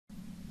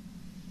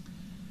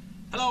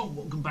Hello,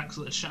 welcome back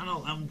to the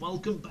channel and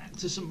welcome back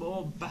to some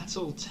more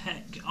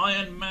BattleTech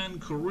Ironman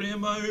career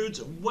mode,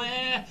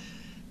 where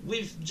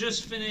we've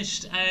just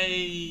finished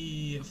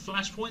a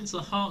flashpoints,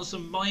 the Hearts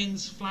and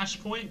Minds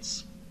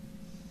flashpoints,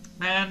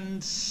 and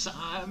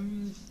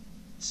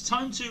it's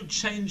time to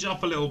change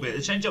up a little bit,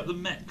 change up the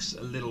mechs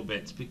a little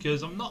bit,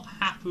 because I'm not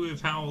happy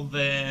with how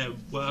they're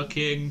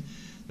working.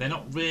 They're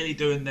not really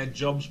doing their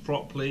jobs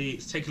properly.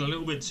 It's taking a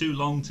little bit too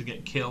long to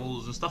get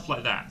kills and stuff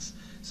like that.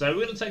 So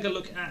we're going to take a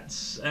look at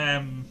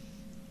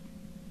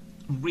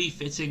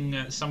refitting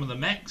some of the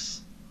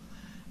mechs,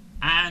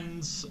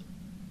 and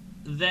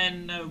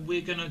then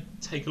we're going to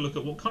take a look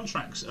at what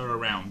contracts are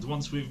around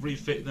once we've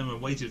refit them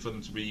and waited for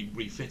them to be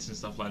refit and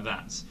stuff like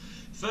that.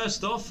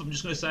 First off, I'm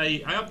just going to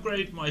say I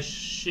upgraded my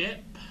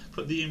ship,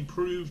 put the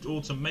improved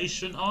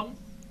automation on.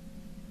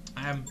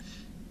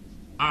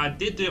 I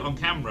did do it on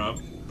camera,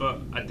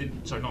 but I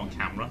didn't. Sorry, not on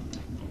camera.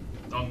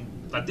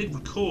 I did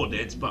record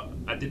it, but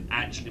I didn't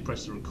actually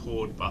press the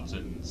record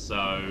button.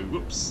 So,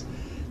 whoops,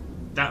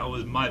 that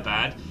was my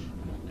bad.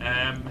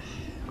 I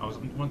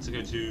wanted to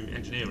go to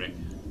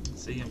engineering.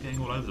 See, I'm getting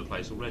all over the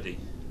place already.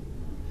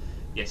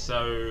 Yeah,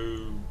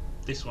 so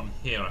this one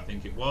here, I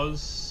think it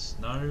was.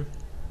 No,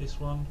 this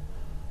one.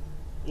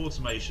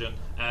 Automation.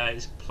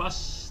 It's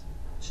 +2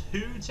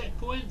 tech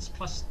points.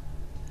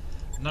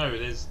 No,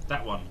 there's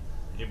that one.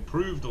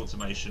 Improved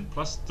automation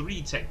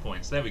 +3 tech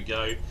points. There we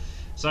go.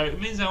 So it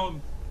means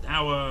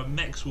our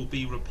mechs will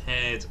be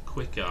repaired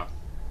quicker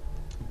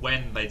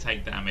when they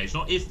take damage.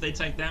 Not if they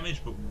take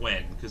damage, but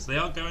when, because they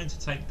are going to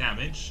take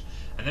damage.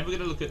 And then we're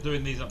going to look at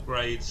doing these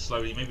upgrades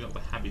slowly. Maybe not the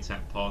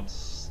habitat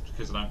pods,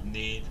 because I don't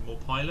need more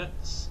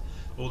pilots.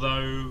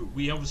 Although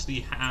we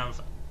obviously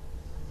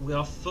we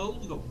are full.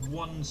 We've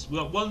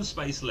got one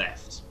space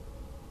left.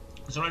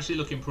 So we're actually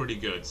looking pretty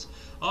good.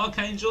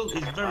 Archangel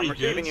is very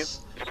good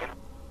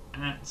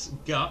at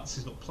guts.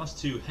 He's got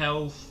 +2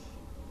 health,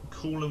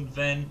 coolant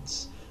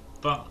vent,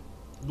 but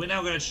we're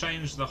now going to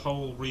change the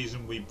whole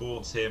reason we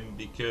bought him,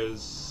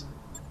 because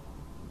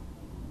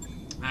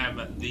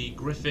the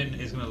Griffin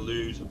is going to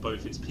lose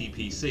both its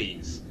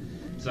PPCs.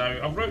 So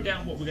I wrote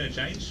down what we're going to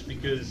change,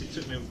 because it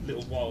took me a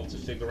little while to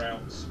figure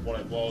out what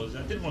it was.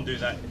 I didn't want to do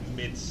that in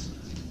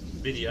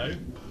mid-video.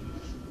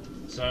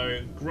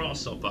 So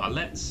Grasshopper,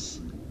 let's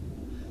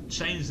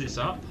change this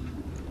up.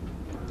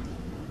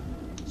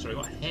 Sorry,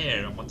 I got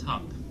hair on my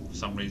tongue for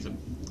some reason.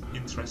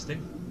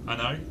 Interesting, I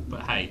know,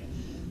 but hey,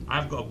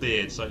 I've got a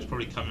beard, so it's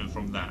probably coming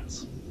from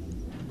that.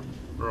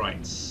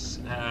 Right,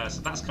 so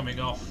that's coming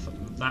off,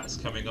 that's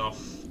coming off.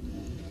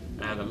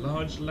 The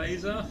large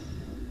laser,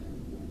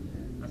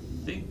 I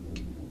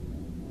think,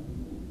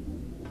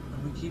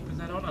 are we keeping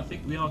that on? I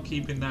think we are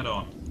keeping that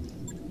on.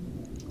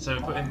 So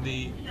we're putting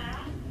the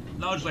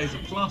large laser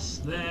plus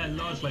there,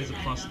 large laser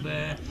plus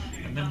there,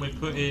 and then we're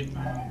putting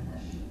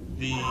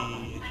the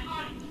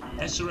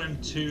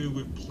SRM2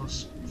 with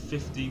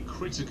 +50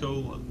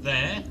 critical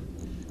there,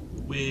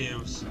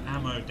 with some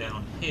ammo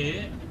down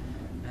here,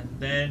 and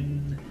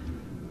then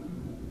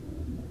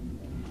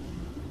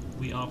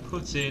we are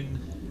putting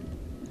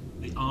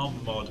the arm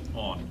mod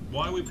on.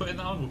 Why are we putting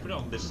that on? We'll put it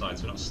on this side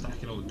so we're not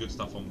stacking all the good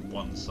stuff on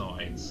one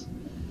side,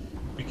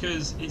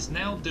 because it's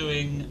now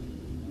doing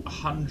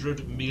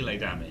 100 melee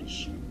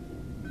damage.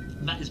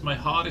 And that is my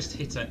hardest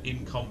hitter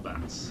in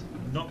combat.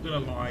 Not gonna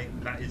lie,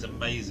 that is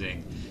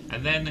amazing.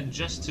 And then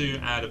just to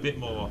add a bit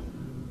more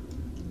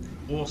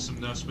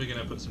awesomeness, we're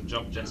gonna put some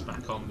jump jets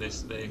back on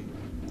this thing.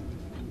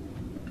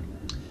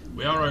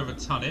 We are over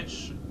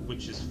tonnage,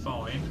 which is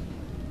fine.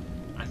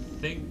 I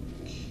think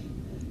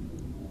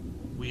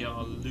we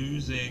are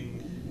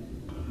losing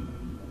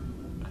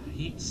a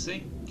heat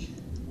sink.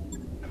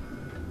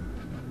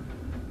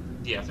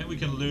 Yeah, I think we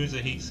can lose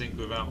a heat sink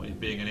without it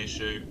being an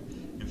issue.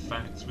 In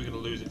fact, we're gonna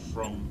lose it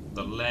from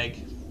the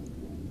leg.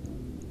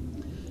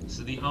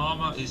 So the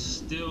armour is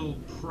still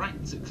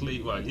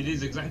practically, well, it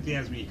is exactly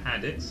as we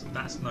had it, so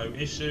that's no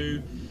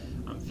issue.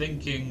 I'm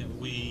thinking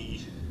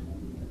we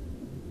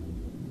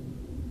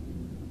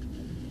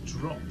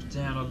drop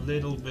down a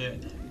little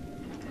bit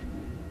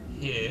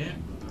here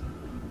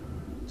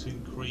to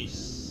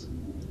increase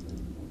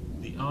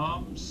the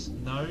arms.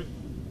 No,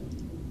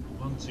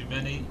 one too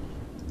many.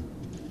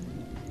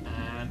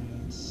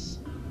 And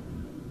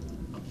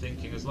I'm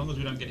thinking as long as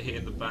we don't get hit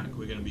in the back,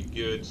 we're going to be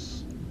good.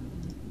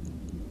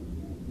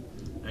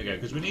 There we go,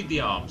 because we need the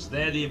arms.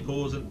 They're the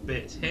important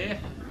bit here.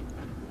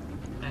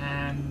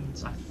 And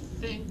I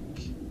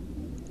think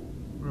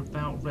we're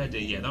about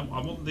ready. Yeah, no,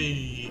 I want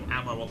the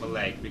ammo on the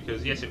leg,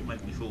 because yes, it will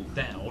make me fall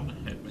down,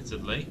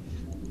 admittedly,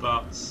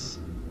 but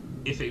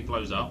if it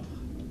blows up.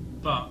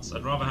 But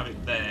I'd rather have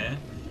it there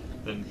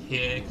than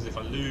here, because if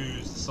I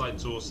lose the side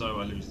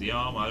torso, I lose the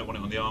arm. I don't want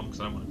it on the arm, because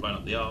I don't want it blowing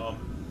up the arm.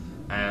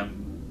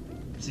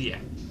 So yeah,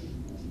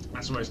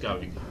 that's where it's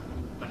going.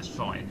 That's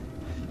fine.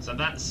 So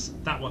that's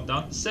that one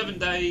done. 7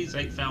 days,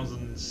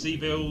 8,000 sea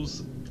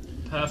bills.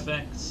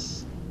 Perfect.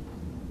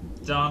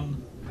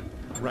 Done.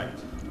 Right.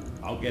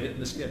 I'll get it in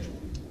the schedule.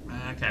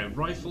 Okay,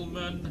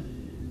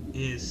 Rifleman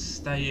is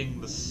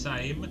staying the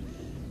same.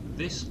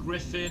 This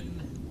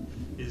Griffin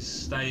is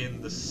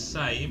staying the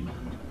same.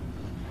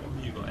 What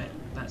have you got?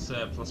 That's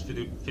plus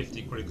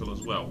 50 critical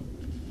as well.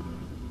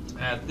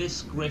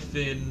 This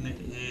Griffin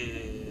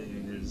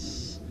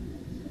is...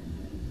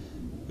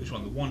 which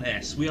one? The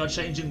 1S. We are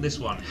changing this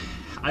one.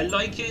 I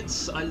like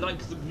it. I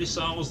like the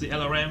missiles, the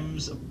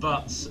LRMs,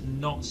 but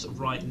not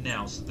right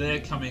now. So they're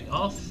coming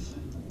off.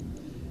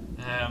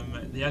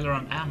 The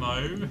LRM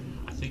ammo,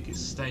 I think, is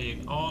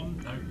staying on.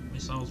 No,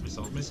 missiles,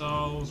 missiles,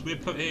 missiles. We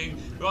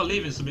are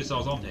leaving some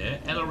missiles on here.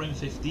 LRM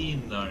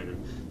 15 though,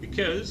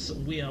 because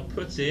we are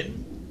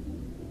putting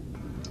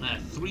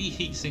 3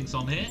 heat sinks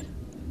on here.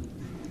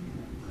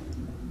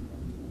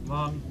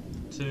 1,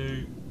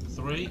 2,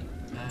 3.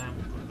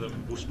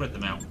 We'll spread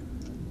them out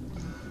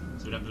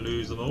so we don't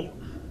lose them all.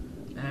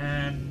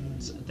 And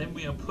then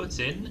we are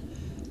putting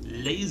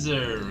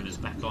lasers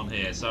back on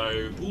here.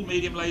 So all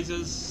medium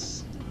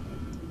lasers.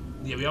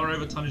 Yeah, we are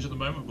over tonnage at the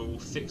moment, but we'll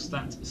fix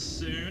that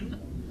soon.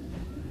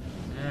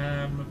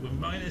 We're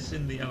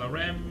minusing the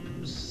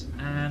LRMs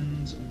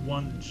and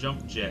 1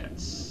 jump jet.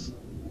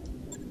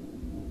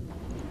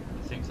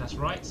 I think that's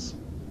right.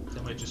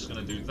 Then we're just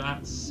going to do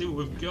that. See what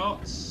we've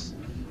got.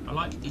 I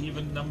like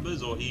even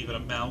numbers or even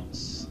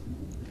amounts.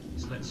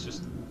 So let's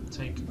just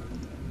take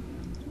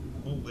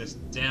all this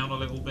down a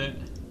little bit.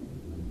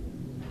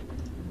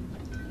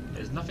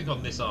 There's nothing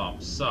on this arm,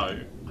 so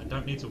I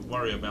don't need to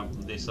worry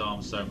about this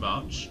arm so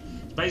much.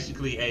 It's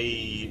basically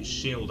a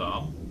shield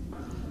arm.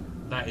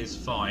 That is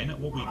fine.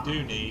 What we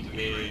do need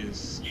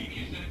is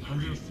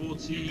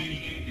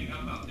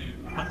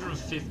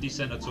 150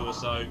 center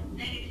torso.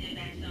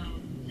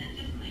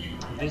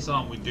 This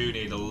arm we do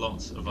need a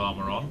lot of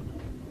armor on.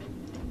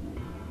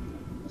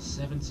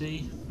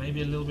 70,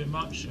 maybe a little bit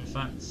much. In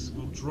fact,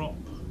 we'll drop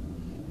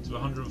to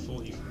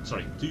 140,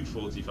 sorry,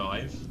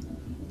 245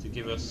 to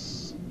give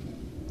us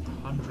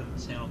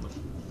 110 on the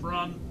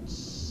front.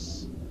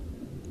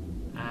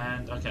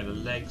 And okay, the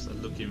legs are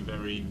looking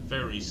very,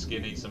 very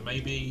skinny, so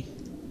maybe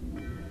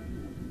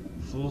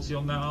 40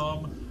 on that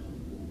arm.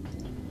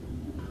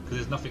 Because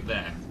there's nothing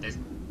there. There's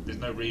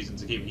no reason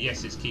to keep it.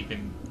 Yes, it's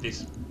keeping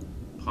this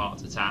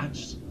part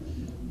attached,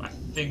 but I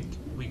think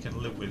we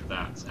can live with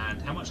that.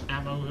 And how much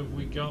ammo have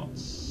we got?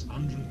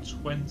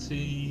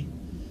 120.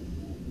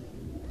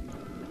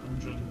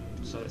 100,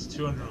 so that's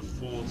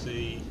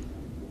 240.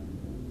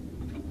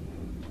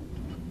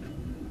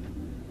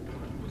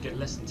 We get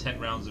less than 10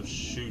 rounds of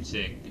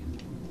shooting.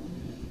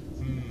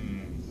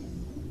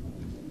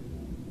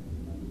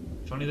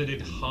 If only they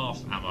did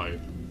half ammo,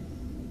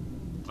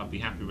 I'd be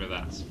happy with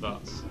that.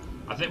 But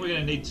I think we're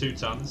going to need 2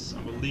 tons,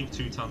 and we'll leave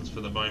 2 tons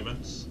for the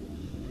moment.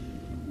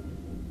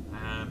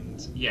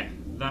 And yeah,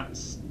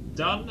 that's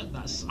done.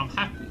 I'm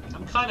happy.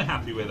 I'm kind of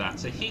happy with that.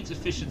 So heat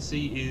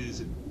efficiency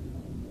is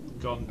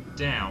gone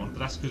down, but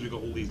that's because we've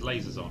got all these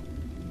lasers on.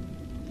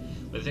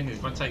 But the thing is,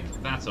 if I take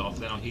that off,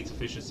 then our heat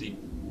efficiency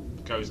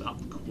goes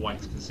up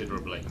quite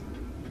considerably.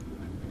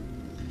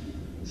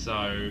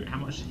 So how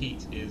much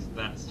heat is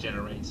that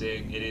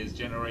generating? It is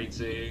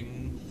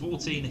generating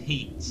 14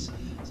 heat.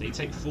 So you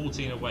take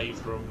 14 away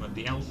from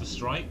the Alpha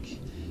Strike,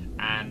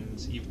 and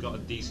you've got a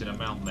decent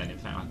amount then. In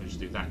fact, I can just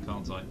do that,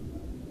 can't I?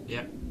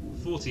 Yep,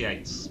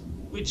 48,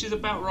 which is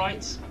about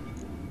right.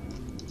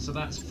 So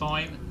that's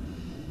fine.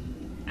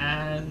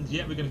 And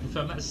yeah, we're going to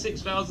confirm that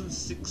 6,000,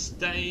 6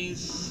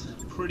 days,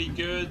 pretty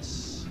good.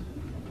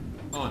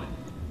 On it.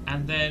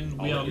 And then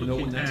we are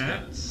looking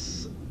at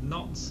done.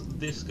 not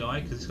this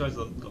guy, because this guy's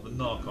got the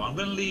knock on. I'm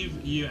going to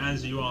leave you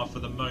as you are for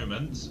the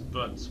moment,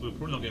 but we're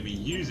probably not going to be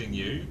using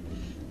you.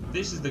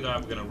 This is the guy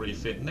we're going to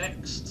refit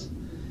next.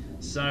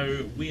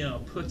 So we are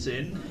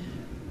putting.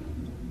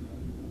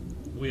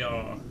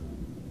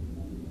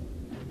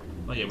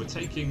 Oh yeah, we're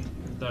taking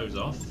those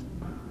off,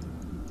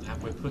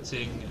 and we're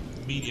putting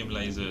medium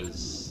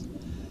lasers.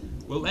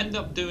 We'll end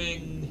up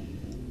doing.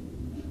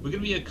 We're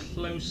going to be a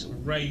close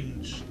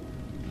range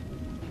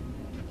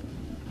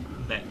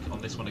mech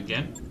on this one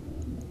again.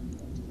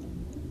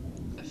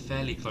 A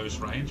fairly close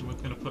range, and we're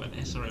going to put an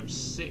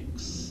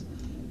SRM6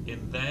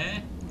 in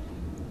there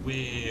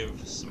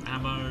with some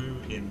ammo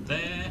in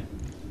there.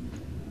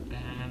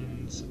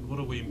 And what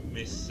are we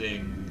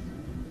missing?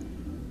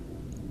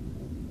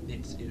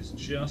 It is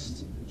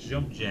just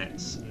jump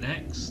jets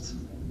next.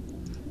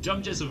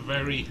 Jump jets are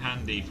very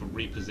handy for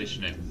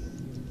repositioning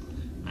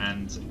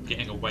and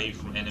getting away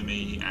from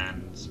enemy,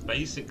 and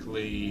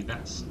basically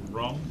that's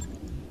wrong.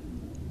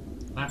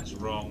 That's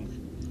wrong.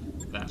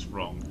 That's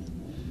wrong.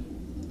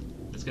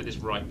 Let's get this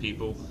right,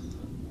 people.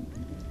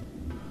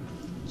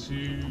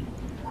 2,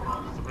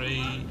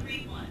 3,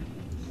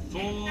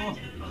 4.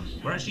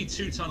 We're actually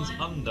 2 tons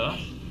under.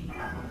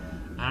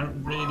 I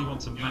don't really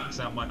want to max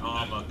out my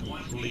armor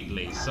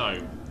completely,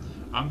 so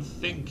I'm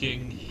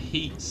thinking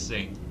heat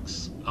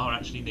sinks are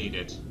actually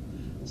needed.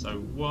 So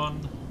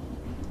 1,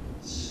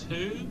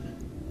 2.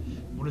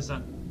 What does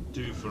that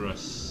do for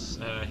us?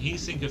 Heat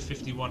sink of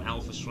 51,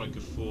 Alpha Strike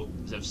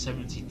of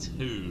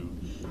 72.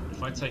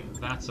 If I take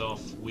that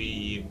off,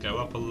 we go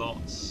up a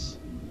lot. So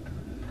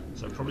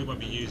I probably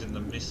won't be using the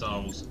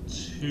missiles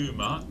too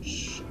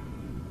much.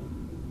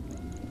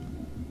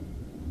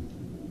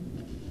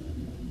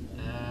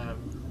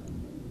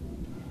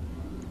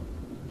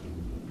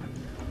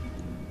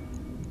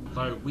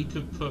 So we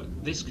could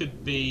put, this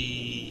could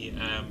be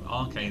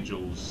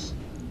Archangel's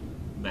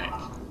mech.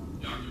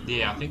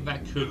 Yeah, I think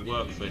that could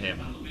work for him.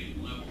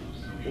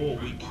 Or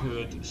we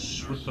could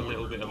strip a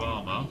little bit of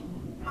armour.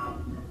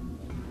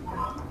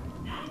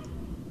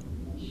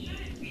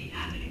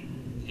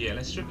 Yeah,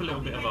 let's strip a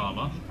little bit of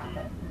armour.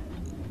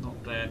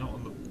 Not there, not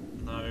on the...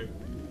 no.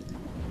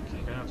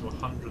 Okay, go down to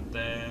 100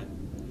 there.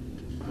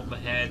 Put the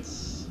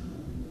heads.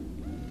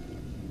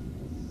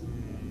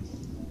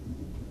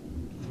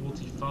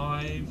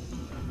 45.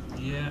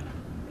 Yeah.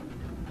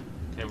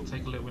 Okay, we'll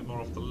take a little bit more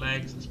off the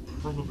legs. That's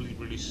probably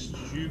really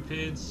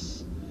stupid.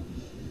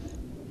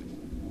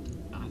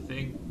 I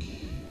think...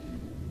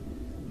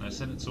 no,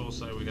 Senate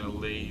Torso we're going to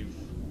leave.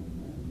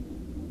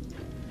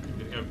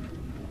 We're going to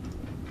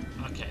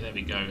go... okay, there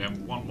we go.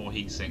 And one more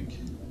heat sink.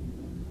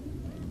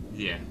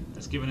 Yeah,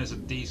 that's given us a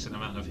decent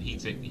amount of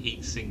heat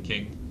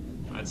sinking,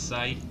 I'd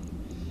say.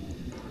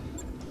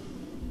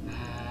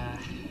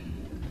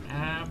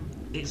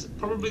 It's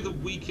probably the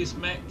weakest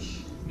mech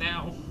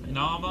now in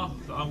armour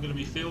that I'm going to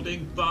be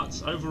fielding,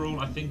 but overall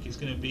I think it's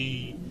going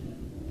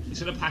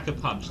to pack a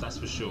punch, that's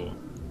for sure.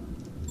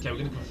 Okay, we're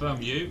going to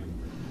confirm you.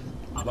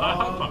 I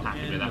hope I'm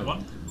happy with that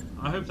one.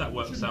 I hope that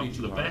works out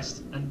for the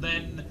best. And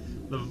then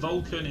the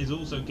Vulcan is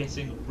also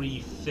getting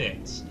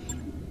refit.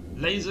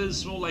 Lasers,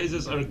 small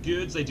lasers are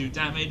good, they do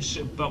damage,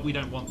 but we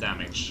don't want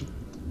damage.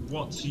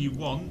 What you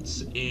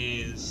want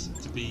is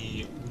to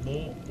be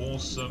more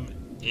awesome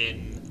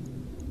in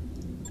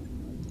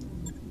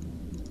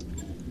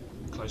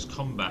close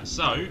combat.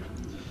 So,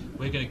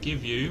 we're going to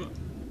give you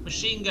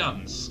machine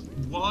guns.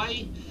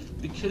 Why?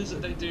 Because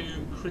they do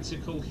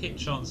critical hit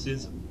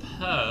chances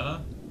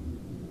per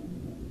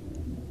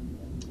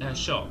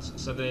shot.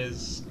 So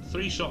there's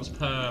 3 shots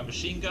per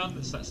machine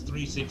gun, so that's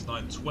 3, 6,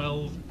 9,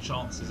 12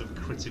 chances of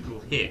critical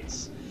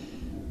hits.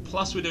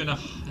 Plus we're doing not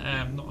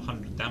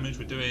 100 damage,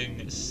 we're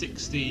doing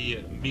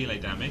 60 melee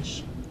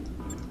damage.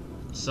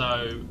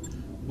 So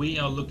we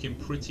are looking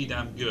pretty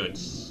damn good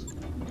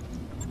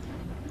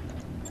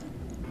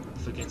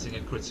for getting a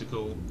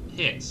critical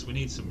hit. We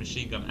need some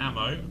machine gun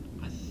ammo.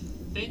 I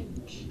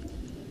think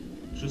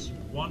just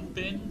one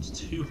bin,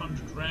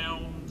 200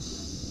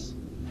 rounds.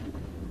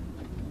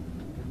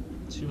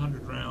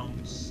 200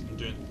 rounds. I'm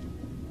doing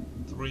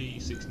 3,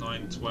 6,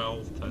 9,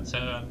 12 per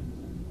turn.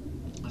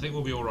 I think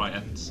we'll be alright,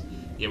 and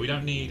yeah, we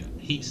don't need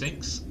heat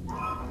sinks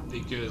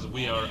because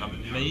we are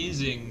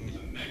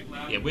amazing.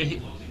 Yeah, we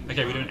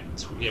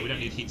don't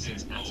need heat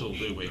sinks at all,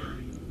 do we?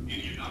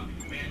 We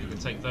can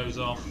take those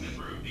off.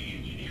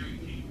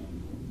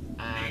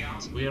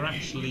 And we are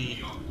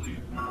actually,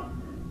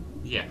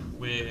 yeah,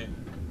 we're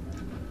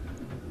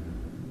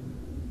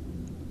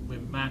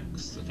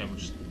maxed. Okay, we'll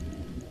just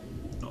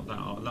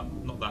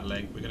not that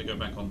leg. We're going to go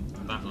back on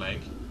that leg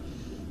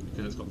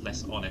because it's got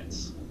less on it.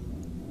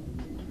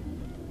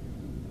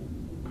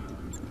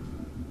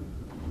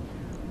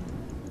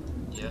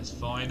 Yeah, that's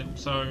fine.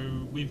 So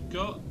we've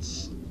got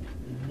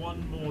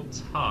one more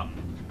ton.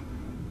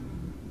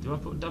 Do I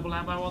put double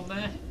ammo on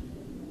there?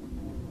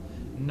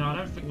 No, I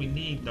don't think we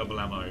need double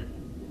ammo.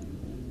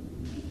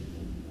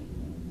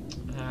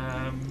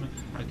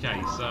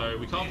 Okay, so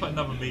we can't put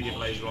another medium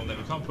laser on there.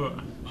 We can't put.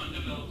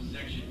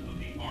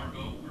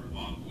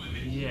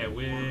 Yeah,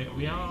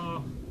 we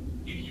are.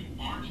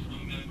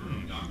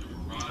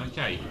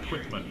 Okay,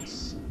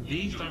 equipment.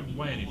 These don't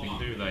weigh anything,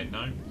 do they?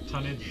 No.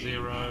 Tonnage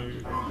 0.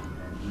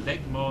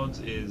 Leg mod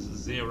is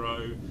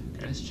 0.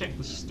 Okay, let's check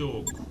the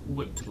store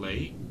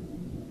quickly.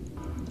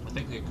 I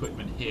think the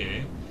equipment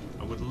here.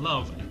 I would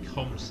love a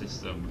comm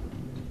system.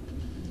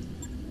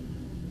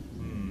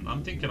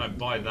 I'm thinking I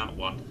buy that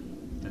one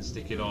and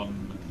stick it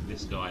on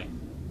this guy.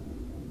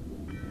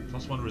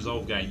 +1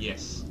 resolve gain,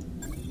 yes.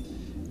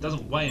 It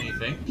doesn't weigh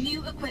anything.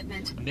 New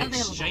equipment and the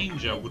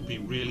exchanger would be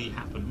really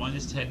happy.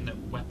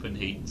 -10 weapon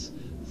heat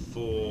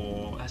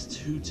for, that's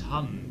 2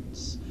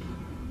 tons.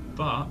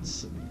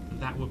 But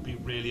that would be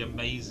really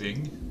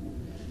amazing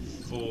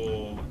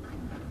for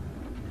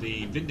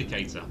the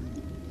Vindicator.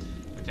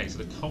 Okay, so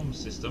the comm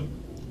system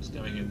is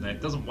going in there.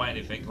 It doesn't weigh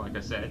anything, like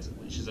I said,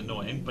 which is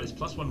annoying, but it's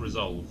 +1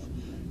 resolve.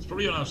 It's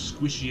probably on our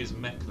squishiest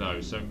mech though,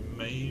 so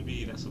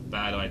maybe that's a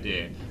bad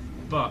idea.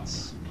 But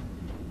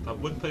I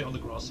wouldn't put it on the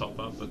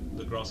Grasshopper, but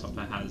the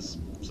Grasshopper has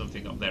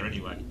something up there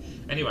anyway.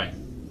 Anyway,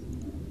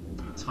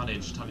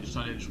 tonnage.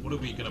 What are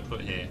we going to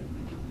put here?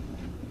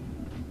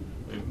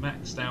 We've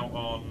maxed out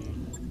on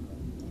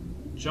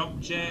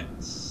jump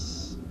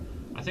jets.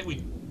 I think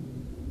we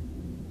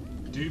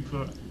do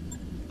put.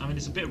 I mean,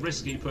 it's a bit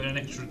risky putting an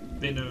extra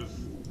bin of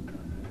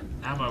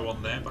ammo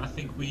on there, but I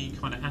think we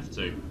kind of have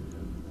to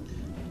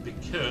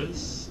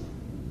because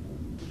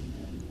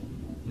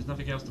there's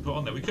nothing else to put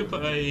on there. We could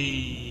put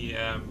a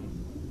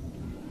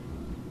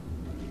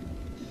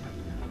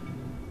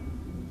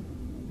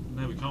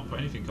no, we can't put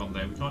anything on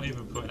there. We can't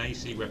even put an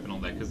AC weapon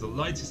on there because the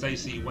lightest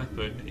AC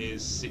weapon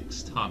is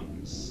 6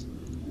 tons.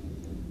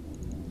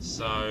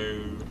 So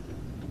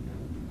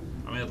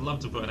I I mean, I'd love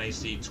to put an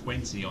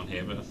AC-20 on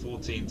here, but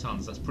 14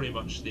 tons, that's pretty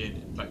much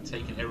like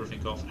taking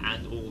everything off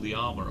and all the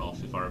armour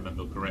off, if I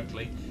remember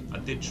correctly. I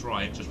did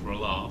try it just for a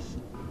laugh.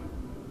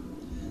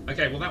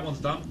 Okay, well that one's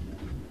done.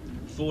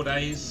 4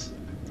 days.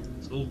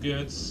 It's all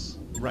good.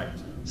 Right.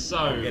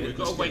 So, we've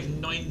got to wait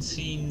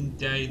 19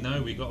 days.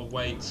 No, we've got to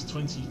wait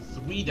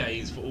 23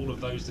 days for all of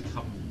those to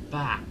come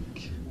back.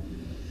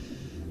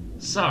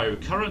 So,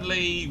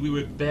 currently, we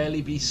would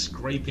barely be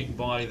scraping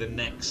by the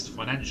next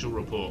financial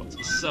report.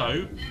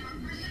 So,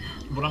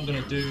 what I'm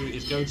going to do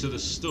is go to the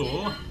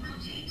store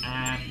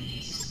and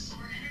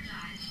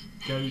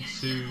go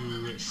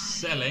to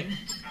selling.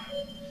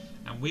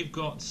 And we've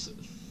got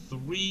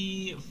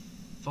 3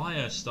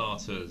 fire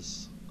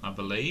starters, I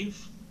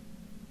believe.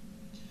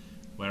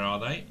 Where are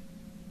they?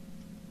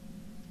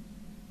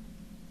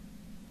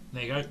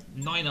 There you go,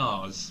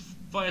 9 Rs.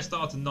 Fire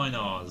starter 9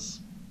 Rs.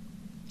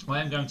 I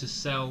am going to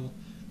sell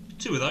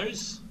 2 of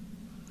those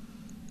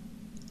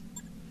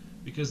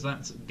because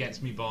that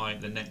gets me by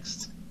the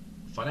next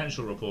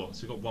financial report.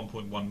 So we've got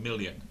 1.1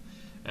 million.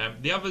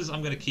 The others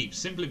I'm going to keep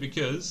simply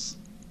because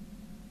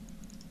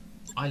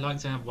I like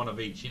to have one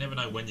of each. You never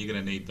know when you're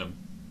going to need them.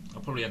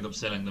 I'll probably end up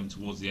selling them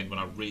towards the end when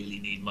I really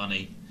need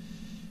money.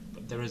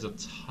 There is a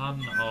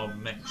ton of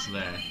mechs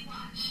there.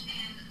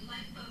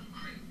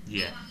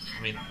 Yeah,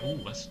 I mean, oh,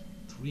 that's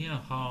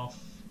 3.5.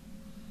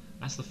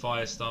 That's the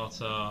fire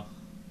starter.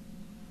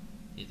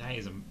 Yeah, that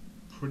is a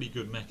pretty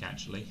good mech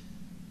actually.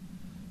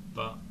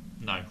 But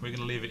no, we're going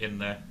to leave it in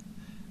there.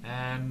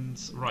 And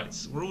right,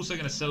 we're also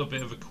going to sell a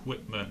bit of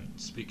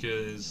equipment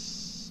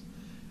because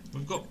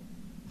we've got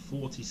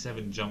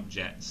 47 jump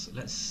jets.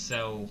 Let's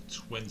sell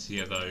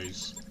 20 of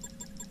those.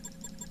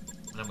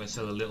 And I'm going to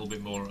sell a little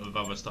bit more of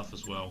other stuff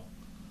as well.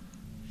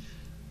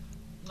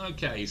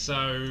 Okay,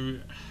 so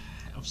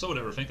I've sold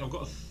everything. I've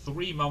got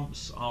 3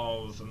 months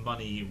of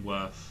money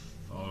worth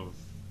of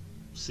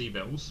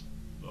C-bills,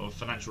 of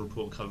financial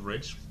report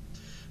coverage,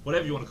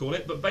 whatever you want to call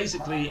it. But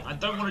basically, I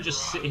don't want to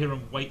just sit here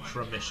and wait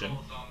for a mission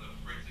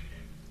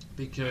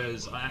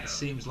because that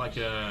seems like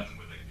a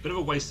bit of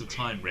a waste of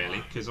time,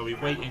 really, because I'll be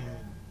waiting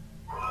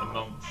a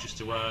month just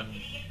to earn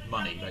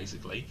money,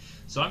 basically.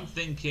 So I'm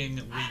thinking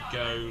we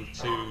go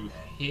to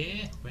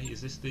here. Wait,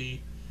 is this the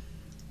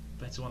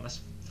better one?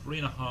 That's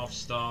 3.5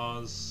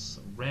 stars,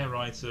 rare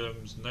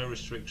items, no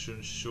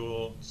restrictions,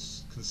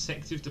 shorts,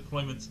 consecutive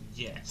deployments,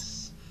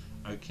 yes.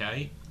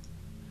 Okay.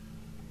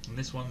 And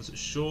this one's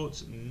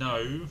short,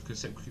 no,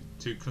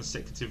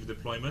 consecutive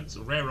deployments,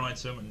 rare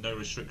item, and no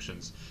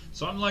restrictions.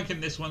 So I'm liking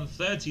this one,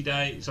 15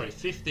 days,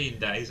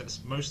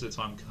 that's most of the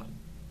time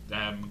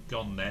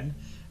gone then,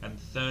 and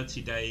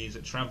 30 days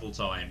travel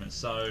time.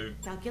 So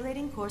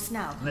calculating course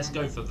now. Let's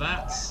go for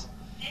that.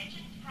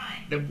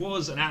 There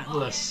was an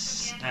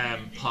Atlas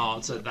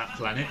part at that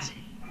planet,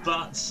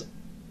 but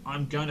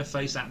I'm going to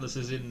face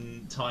Atlases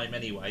in time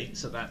anyway,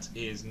 so that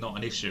is not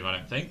an issue, I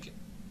don't think.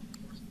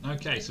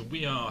 Okay, so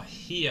we are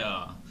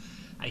here.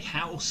 A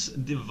house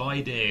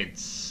divided.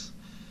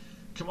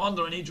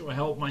 Commander, I need your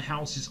help. My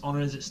house's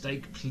honour is at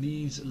stake.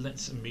 Please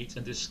let's meet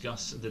and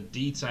discuss the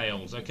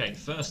details. Okay,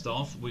 first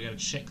off, we're going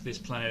to check this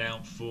planet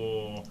out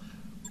for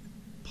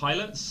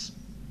pilots.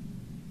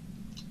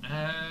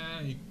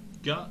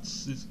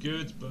 Guts is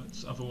good,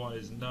 but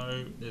otherwise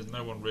no, there's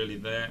no one really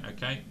there.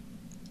 Okay,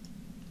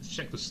 let's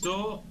check the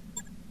store.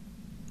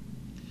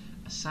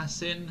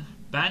 Assassin,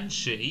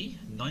 Banshee,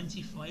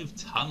 95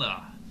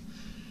 tonner.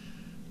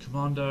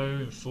 Commando,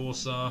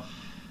 Enforcer.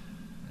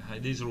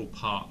 These are all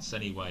parts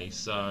anyway,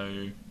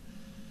 so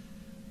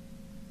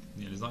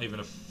yeah, there's not even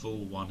a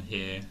full one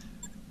here.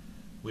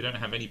 We don't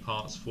have any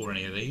parts for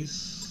any of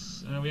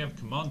these. We have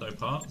Commando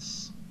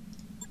parts.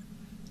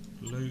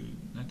 Blue.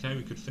 Okay,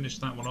 we could finish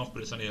that one off,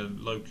 but it's only a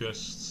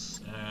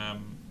Locust.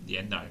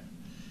 Yeah, no.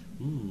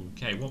 Ooh,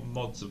 okay, what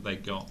mods have they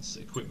got?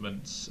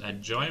 Equipment.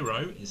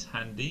 Gyro is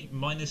handy.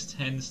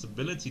 -10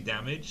 stability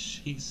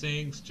damage. Heat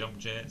sinks, jump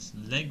jets,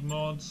 leg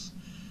mods.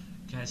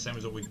 Okay, same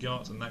as what we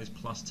got, and that is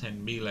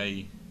 +10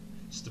 melee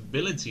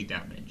stability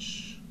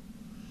damage.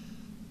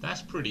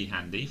 That's pretty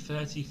handy.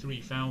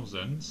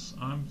 33,000.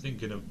 I'm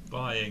thinking of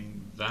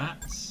buying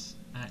that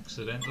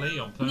accidentally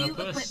on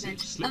purpose. It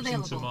slips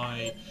into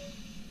my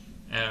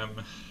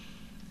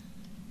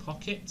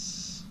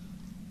pockets.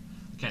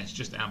 Okay, it's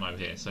just ammo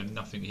here, so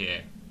nothing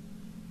here.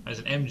 There's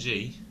an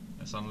MG,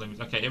 that's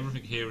unlimited. Okay,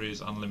 everything here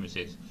is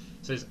unlimited.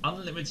 So there's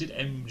unlimited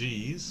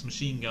MGs,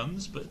 machine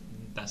guns, but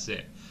that's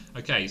it.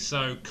 Okay,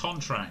 so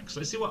contracts.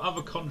 Let's see what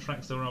other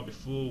contracts there are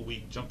before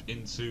we jump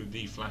into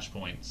the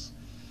flashpoints.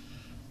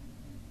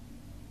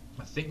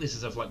 I think this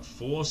is of like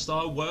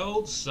 4-star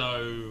worlds,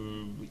 so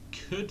it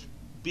could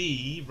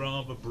be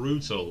rather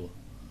brutal.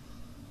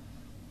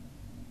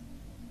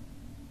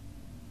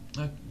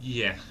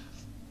 Yeah,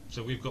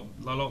 so we've got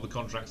a lot of the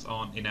contracts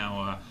aren't in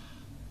our,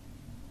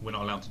 we're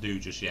not allowed to do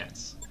just yet.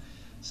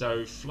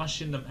 So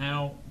flushing them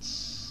out,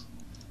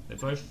 they're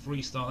both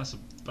 3-star. That's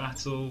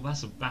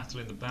a battle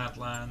in the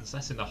Badlands,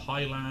 that's in the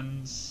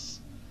Highlands.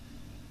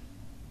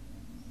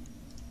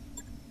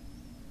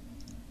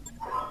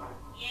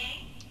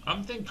 I'm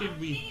I'm thinking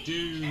we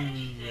do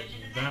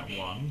that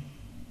one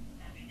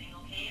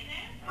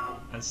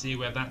and see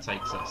where that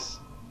takes us.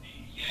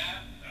 Yeah,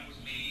 that was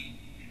me.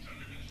 It's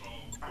under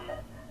control.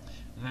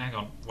 Hang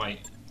on, wait.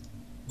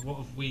 What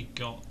have we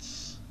got?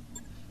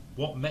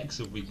 What mechs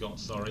have we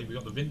got? Sorry, we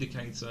got the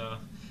Vindicator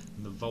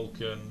and the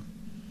Vulcan.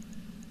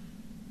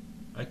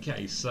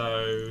 Okay,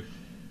 so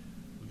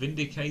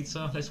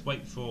Vindicator. Let's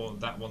wait for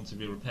that one to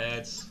be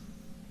repaired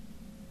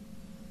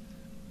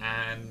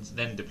and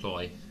then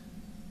deploy.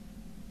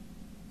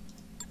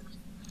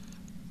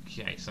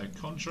 Okay, so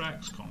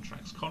contracts. Which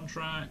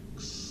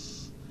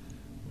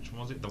one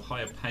was it? The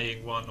higher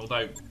paying one.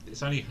 Although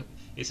it only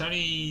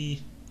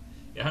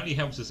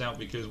helps us out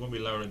because when we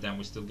lower it down,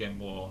 we still get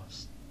more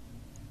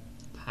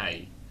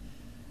pay.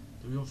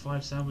 Do we want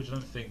 5 salvage? I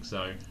don't think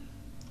so.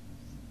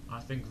 I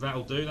think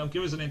that'll do. That'll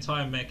give us an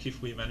entire mech if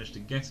we manage to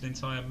get an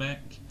entire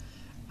mech.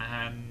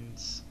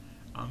 And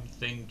I'm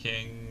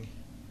thinking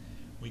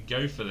we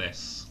go for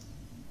this.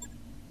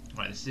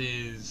 Right, this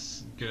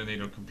is going to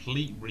need a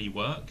complete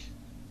rework.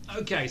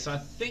 Okay, so I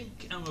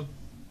think I'm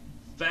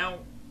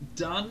about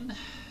done.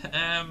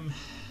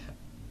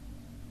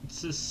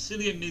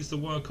 Cecilia needs to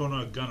work on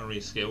her gunnery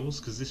skills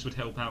because this would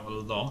help out a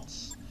lot,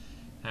 so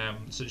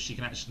that she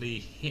can actually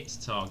hit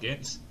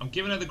targets. I'm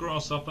giving her the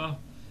grasshopper.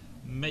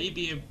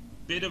 Maybe a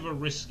bit of a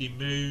risky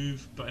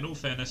move, but in all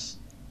fairness,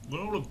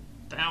 we're all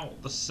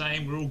about the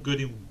same. We're all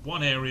good in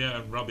one area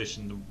and rubbish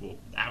in the, well,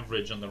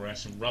 average on the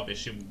rest and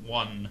rubbish in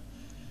one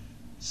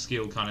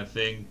skill kind of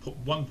thing. Put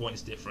 1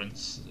 point's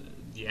difference.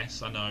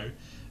 Yes, I know.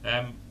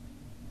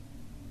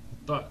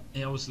 But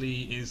it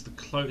obviously is the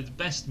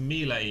best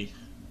melee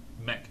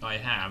mech I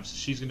have, so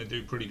she's going to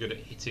do pretty good at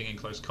hitting in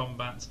close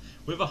combat.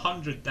 With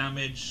 100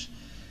 damage,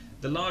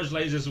 the large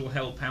lasers will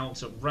help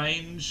out at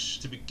range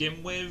to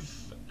begin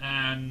with,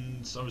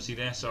 and obviously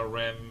the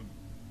SRM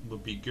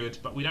would be good,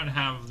 but we don't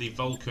have the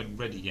Vulcan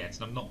ready yet,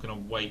 and I'm not going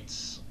to wait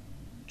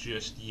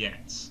just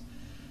yet.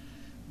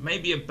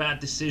 Maybe a bad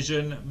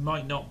decision,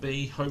 might not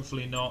be,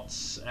 hopefully not,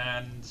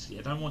 and yeah,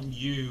 I don't want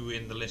you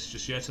in the list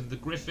just yet. And the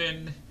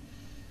Griffin,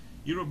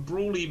 you're a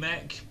brawly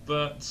mech,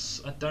 but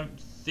I don't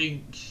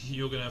think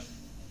you're going to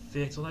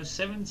fit, although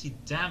 70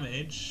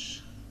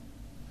 damage,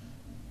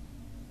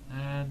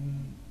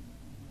 and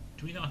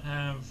do we not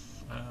have,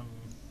 how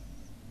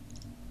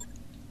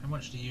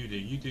much do?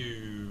 You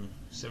do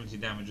 70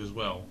 damage as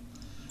well.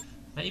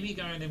 Maybe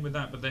going in with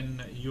that, but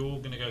then you're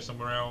going to go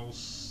somewhere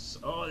else.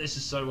 Oh, this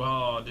is so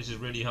hard. This is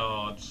really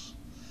hard.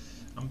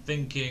 I'm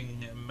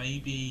thinking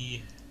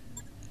maybe...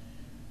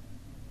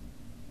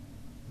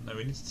 No,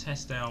 we need to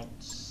test out...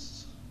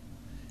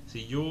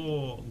 See,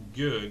 you're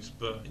good,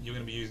 but you're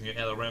going to be using your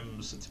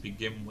LRMs to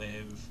begin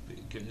with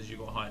because you've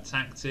got higher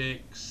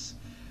tactics,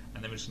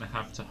 and then we're just going to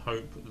have to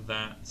hope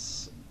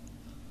that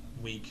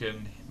we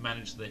can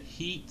manage the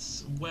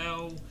heat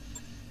well.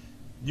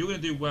 You're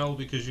going to do well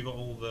because you've got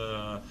all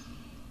the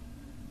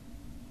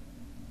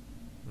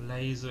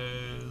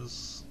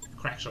lasers.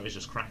 Crackshot is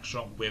just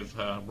crackshot with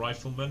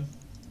rifleman.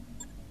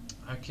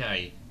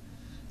 Okay,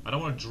 I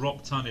don't want to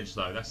drop tonnage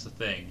though, that's the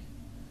thing.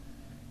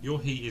 Your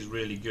heat is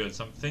really good,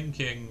 so I'm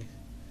thinking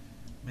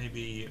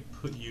maybe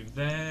put you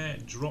there,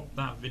 drop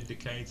that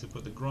Vindicator,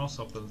 put the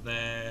grasshopper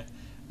there,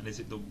 and is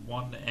it the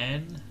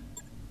 1N?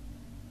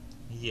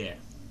 Yeah.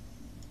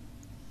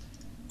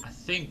 I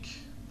think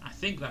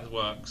that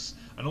works.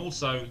 And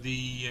also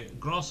the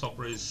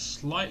grasshopper is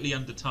slightly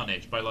under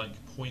tonnage by like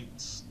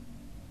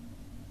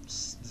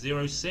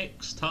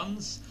 0.06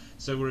 tons,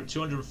 so we're at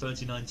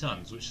 239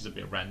 tons, which is a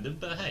bit random,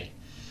 but hey.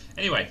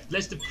 Anyway,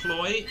 let's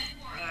deploy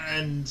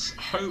and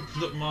hope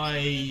that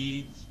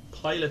my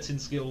piloting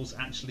skills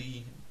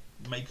actually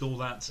make all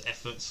that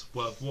effort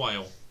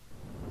worthwhile.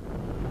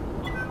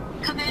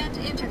 Command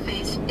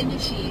interface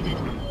initiated.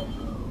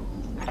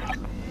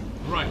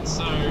 Right,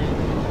 so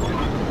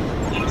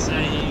it's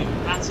a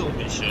battle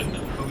mission,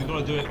 but we've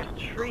got to do it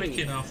quick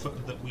enough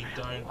that we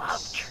don't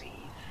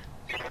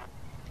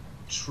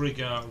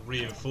trigger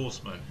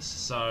reinforcements.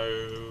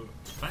 So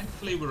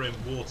thankfully we're in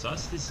water,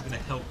 so this is going to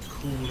help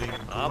cooling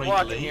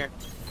greatly.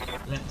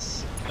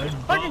 Let's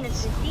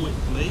advance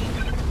quickly.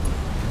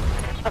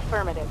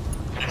 Affirmative.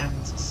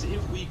 And see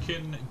if we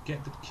can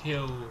get the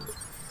kill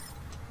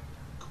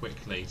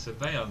quickly. So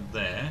they are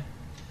there.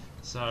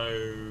 So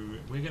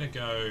we're going to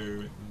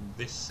go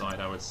this side,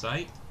 I would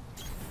say.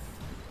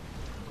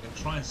 We're going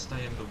to try and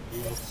stay in the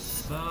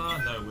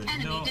water. No, we're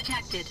Enemy not.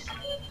 detected.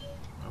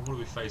 What are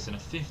we facing? A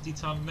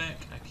 50-ton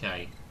mech?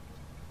 Okay.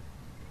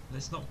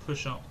 Let's not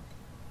push up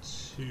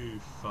too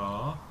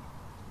far.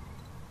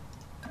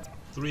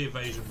 3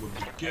 evasion would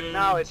be good.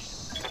 Now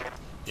it's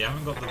yeah, I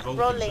haven't got the Vulcan,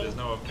 rolling. so there's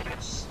no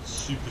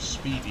super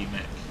speedy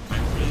mech.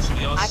 Thankfully, so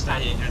we are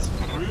staying as a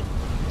group.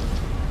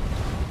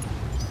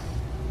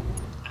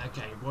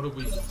 Okay, what have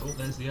we... Oh,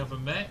 there's the other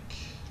mech.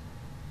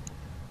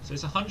 So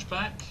it's a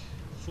hunchback,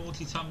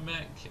 40-ton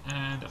mech,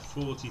 and a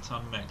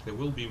 40-ton mech. There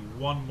will be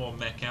one more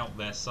mech out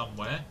there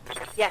somewhere.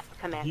 yes,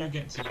 Commander. You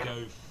get to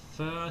go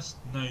first.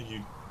 No,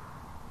 you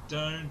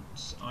don't.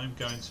 I'm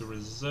going to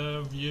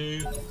reserve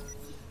you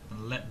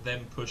and let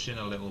them push in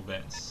a little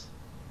bit.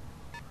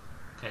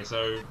 Okay,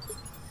 so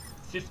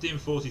 50 and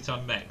 40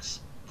 ton mechs.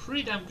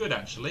 Pretty damn good,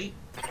 actually.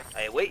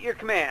 I await your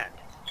command.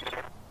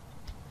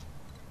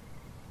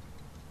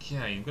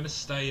 Okay, I'm going to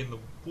stay in the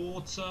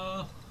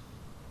water.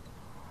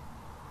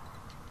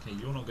 Okay,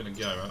 you're not going to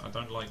go. I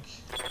don't like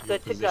your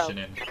Good to go.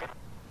 positioning.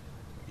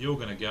 You're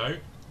going to go.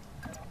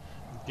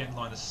 Get in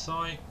line of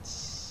sight.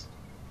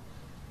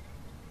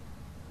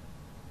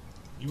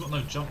 You've got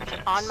no jump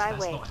jets. On my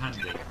That's way. not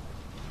handy.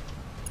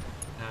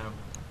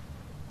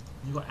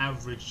 You've got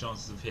average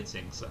chances of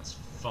hitting, so that's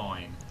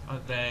fine.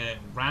 They're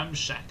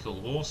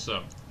ramshackle,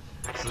 awesome.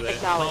 So they're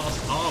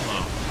fast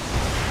armor.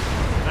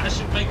 That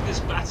should make this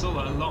battle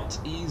a lot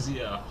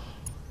easier.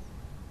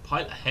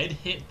 Pilot head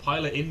hit,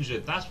 pilot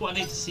injured. That's what I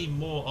need to see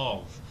more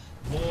of.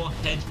 More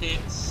head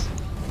hits,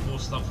 more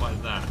stuff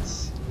like that.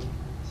 So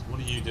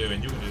what are you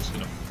doing? You're just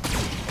gonna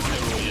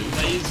fire all your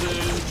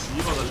lasers.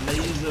 You got a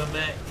laser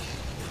mech.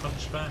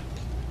 Punchback.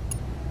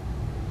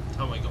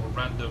 Oh, I got a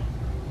random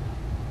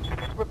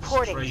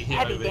Reporting stray hit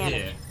heavy over damage.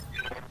 here.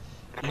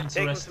 Taking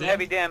some Interesting.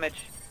 heavy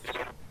damage.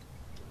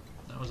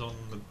 That was on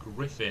the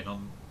Griffin,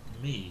 on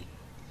me.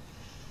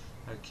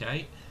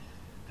 Okay.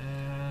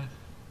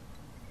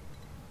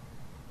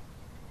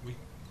 We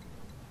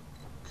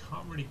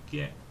can't really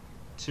get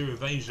 2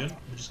 evasion.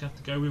 We just have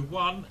to go with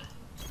 1.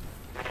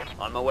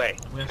 On my way.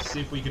 We have to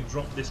see if we can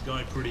drop this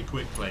guy pretty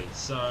quickly.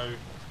 So,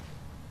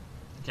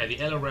 okay, the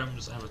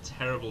LRMs have a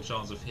terrible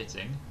chance of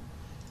hitting.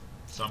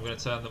 So I'm going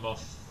to turn them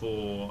off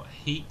for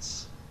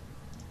heat.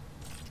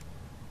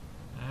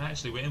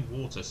 Actually, we're in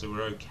water, so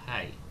we're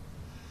okay.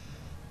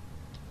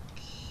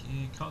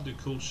 Can't do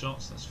cool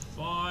shots, that's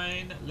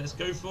fine. Let's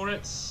go for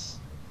it.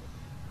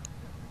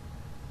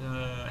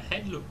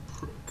 Head look.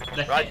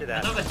 Another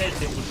head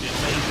hit would be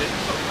amazing.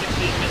 Got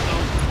 15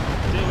 missiles.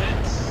 Do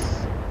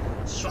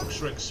it.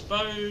 Structure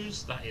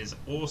exposed. That is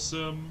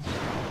awesome.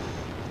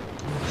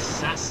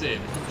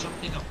 Assassin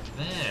jumping up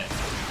there.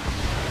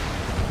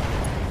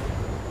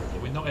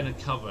 Yeah, we're not in a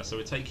cover, so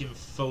we're taking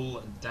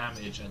full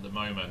damage at the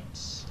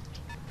moment.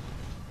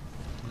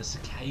 And the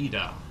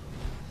cicada.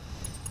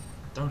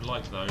 Don't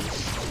like those.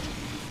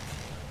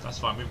 That's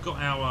fine. We've got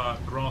our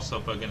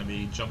grasshopper going to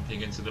be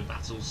jumping into the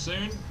battle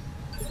soon.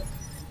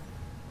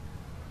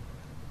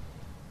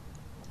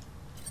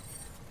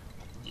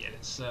 Yeah,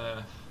 let's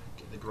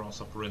get the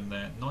grasshopper in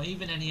there. Not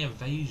even any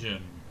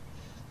evasion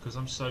because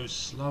I'm so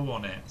slow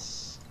on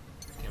it.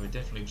 Okay, we're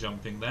definitely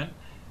jumping then.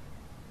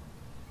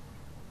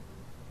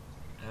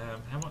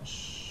 How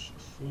much?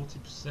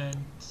 40%,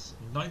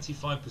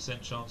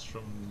 95% chance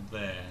from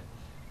there.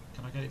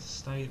 Can I get it to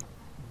stay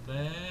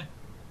there?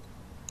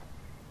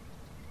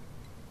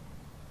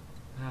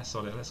 Ah,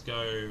 solid. Let's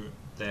go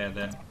there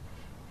then.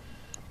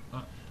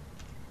 Oh.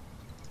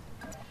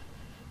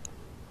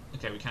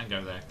 Okay, we can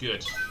go there.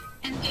 Good.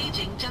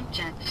 Engaging jump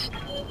jets.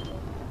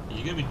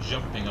 You're going to be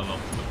jumping a lot,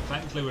 but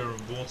thankfully we're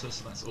in water,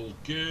 so that's all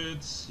good.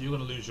 You're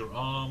going to lose your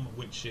arm,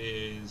 which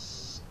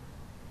is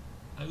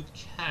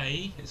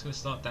okay. It's going to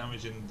start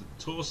damaging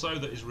the torso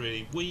that is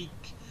really weak.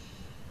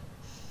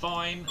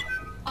 Fine.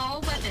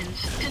 All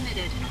weapons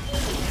committed.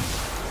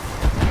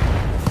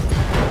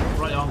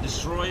 Right arm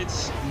destroyed.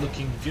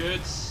 Looking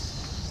good.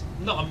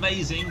 Not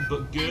amazing,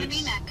 but good.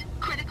 Enemy mech.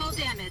 Critical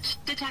damage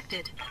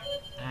detected.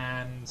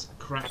 And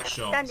crack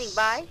shots. Standing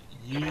by.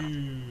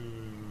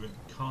 You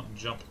can't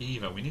jump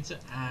either. We need to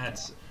add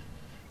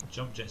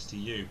jump jets to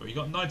you, but you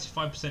got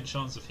 95%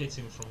 chance of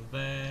hitting from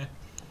there.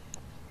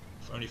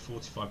 For only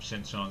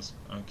 45% chance.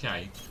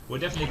 Okay, we're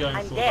definitely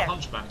going for the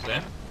hunchback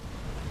then.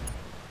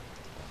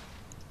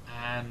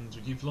 And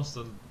you've lost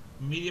a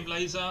medium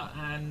laser,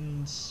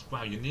 and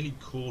wow, you're nearly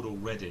cored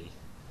already.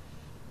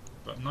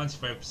 But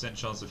 95%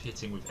 chance of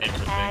hitting with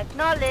everything.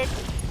 Acknowledge.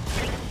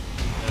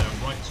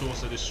 Right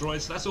torso destroyed,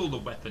 so that's all the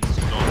weapons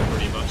gone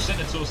pretty much.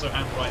 Center torso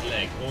and right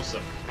leg,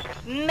 awesome.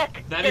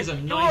 Mech That is a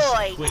nice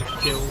destroyed.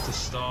 quick kill to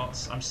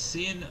start. I'm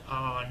seeing,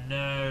 oh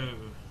no.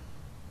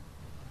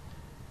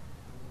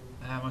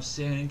 I'm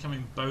seeing an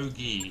incoming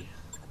bogey.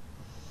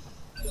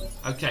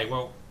 Okay,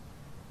 well,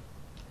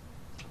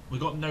 we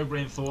got no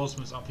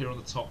reinforcements up here on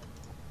the top.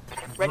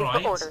 Ready for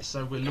Right, orders.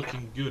 so we're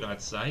looking good,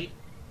 I'd say.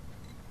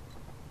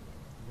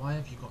 Why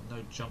have you got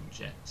no jump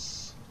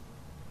jets?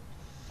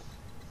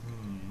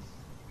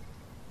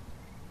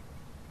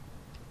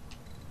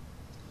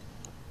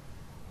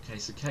 Okay,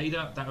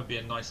 cicada, that would be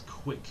a nice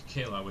quick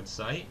kill, I would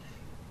say.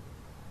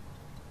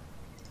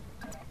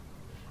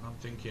 I'm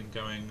thinking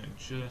going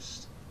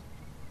just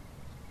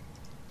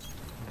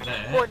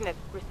there. Coordinates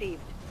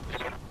received.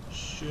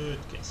 Should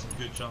get some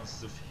good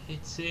chances of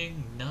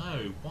hitting.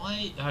 No,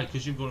 why? Oh,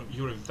 because you've got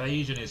your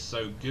evasion is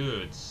so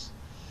good.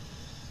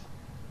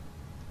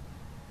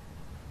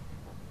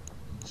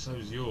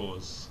 So's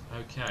yours.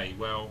 Okay,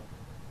 well,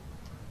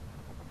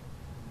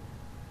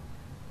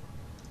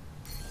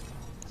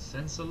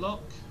 sensor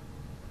lock.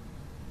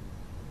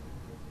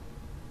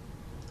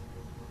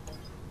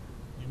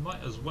 You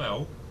might as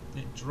well.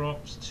 It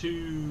drops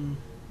two.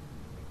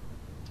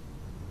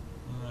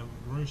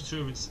 Removes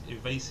 2 of its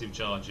evasive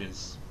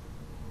charges.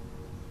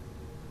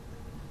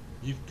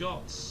 You've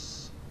got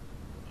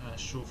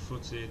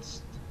Short-footed.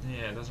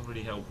 Yeah, it doesn't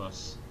really help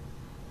us.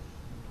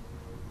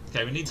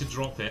 Okay, we need to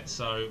drop it,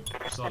 so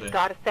sod I've it.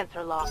 got a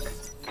sensor lock.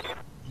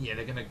 Yeah,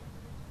 they're gonna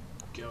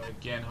go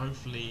again.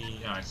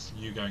 Hopefully, it's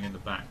you going in the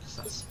back, 'cause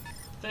that's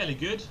fairly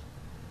good.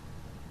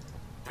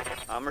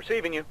 I'm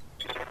receiving you.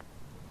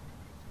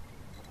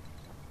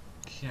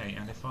 Okay,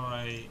 and if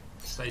I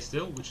stay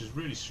still, which is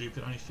really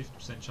stupid, only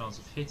 50% chance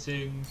of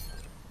hitting.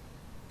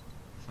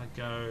 If I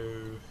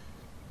go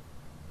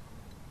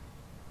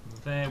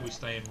there, we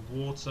stay in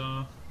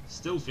water.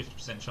 Still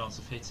 50% chance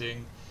of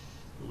hitting,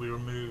 but we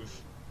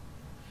remove.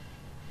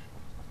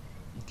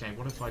 Okay,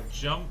 what if I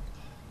jump?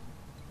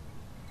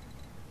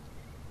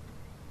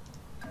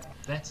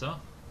 Better,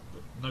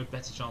 but no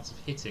better chance of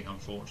hitting,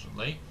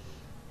 unfortunately.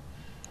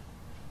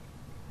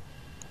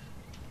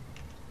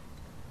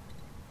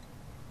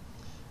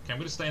 Okay, I'm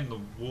going to stay in the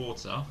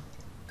water,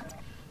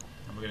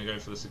 and we're going to go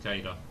for the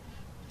cicada.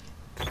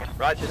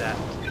 Roger that.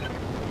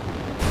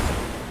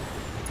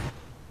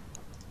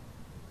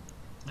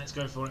 Let's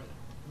go for it.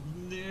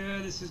 Yeah,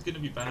 this is going to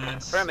be bad.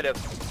 Affirmative.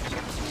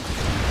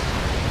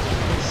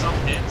 Some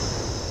hits.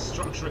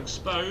 Structure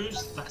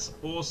exposed. That's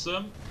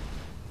awesome.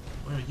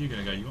 Where are you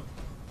going to go? You got...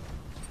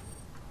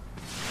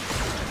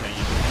 Okay,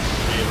 you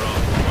rear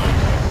arm.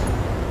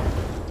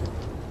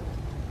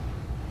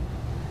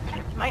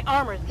 My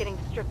armor's getting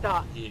stripped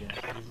off. Yeah,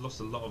 you've lost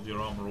a lot of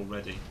your armor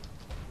already.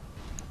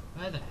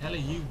 Where the hell are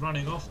you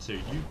running off to,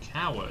 you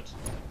coward?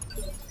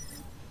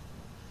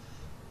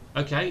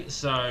 Okay,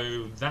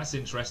 so that's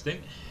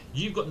interesting.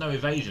 You've got no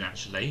evasion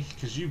actually,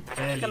 because you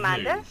barely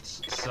Commander? moved.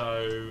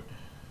 So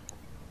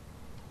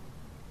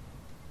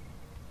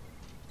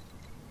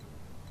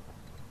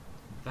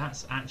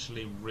that's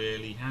actually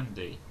really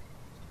handy.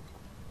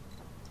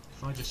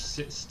 If I just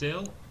sit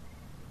still,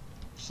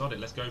 sod it,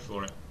 let's go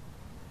for it.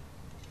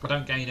 I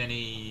don't gain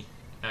any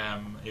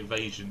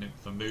evasion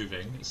for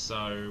moving,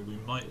 so we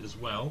might as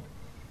well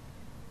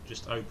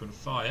just open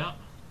fire,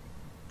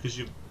 because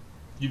you've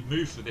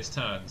moved for this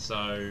turn,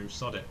 so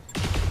sod it.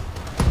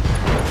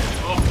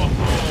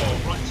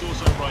 Oh, right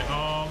torso, right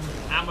arm,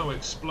 ammo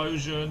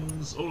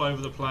explosions all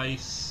over the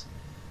place.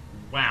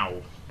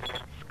 Wow.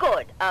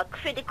 Scored a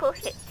critical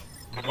hit.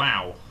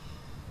 Wow.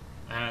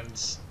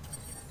 And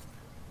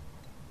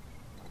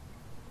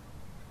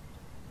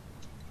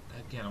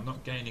again, I'm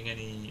not gaining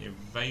any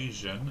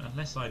evasion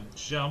unless I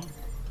jump.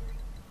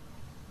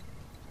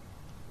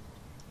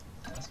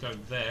 Let's go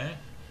there.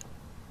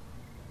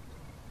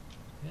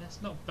 Yeah,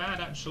 it's not bad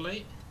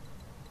actually.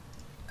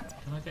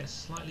 Can I get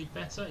slightly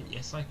better?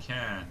 Yes, I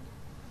can.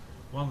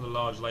 One of the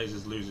large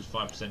lasers loses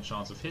 5%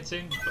 chance of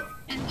hitting, but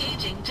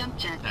Engaging jump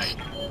jets. hey.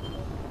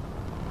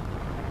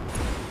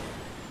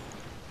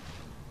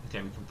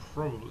 Okay, we can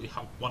probably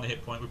have one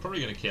hit point. We're probably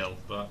going to kill,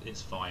 but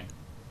it's fine.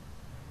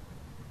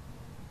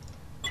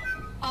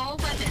 All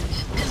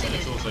weapons It's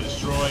committed. also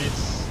destroyed.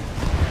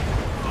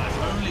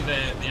 If only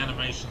the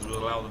animations would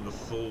allow them to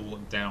fall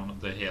down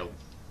the hill.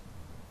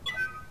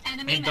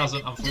 Enemy It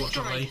doesn't, mech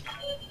unfortunately.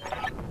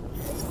 destroyed.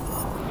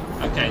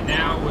 Okay,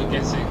 now we're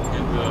getting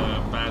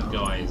the bad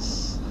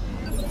guys.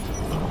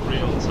 The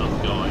real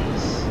tough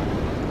guys.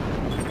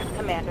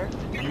 Commander.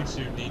 You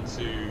two need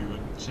to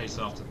chase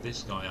after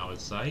this guy, I would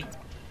say,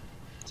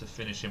 to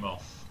finish him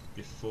off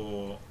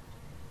before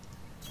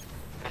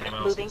anyone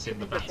else Moving gets to in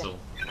the position. battle.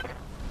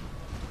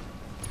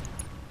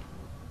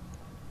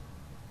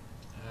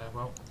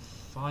 Well,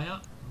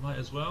 fire, might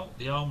as well.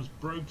 The arm's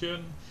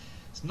broken.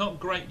 It's not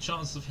great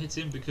chance of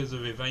hitting because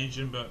of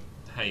evasion, but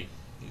hey,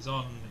 he's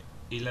on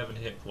 11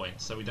 hit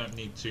points, so we don't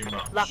need too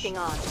much. Locking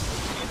on.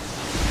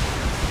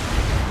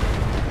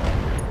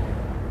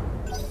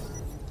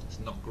 It's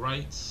not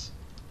great.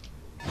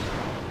 But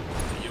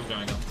you're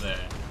going up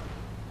there.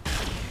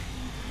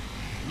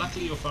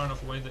 Luckily you're far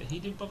enough away that he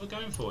didn't bother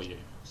going for you,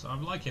 so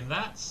I'm liking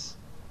that.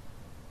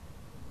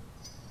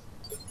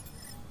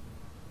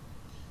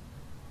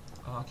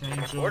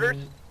 Archangel. Orders.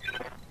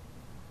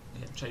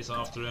 Yep, chase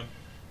after him.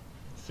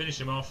 Finish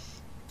him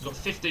off. We've got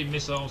 15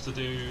 missiles to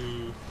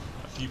do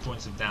a few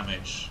points of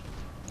damage.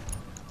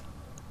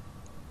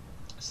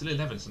 Still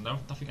 11, so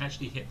nothing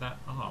actually hit that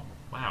arm.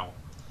 Wow.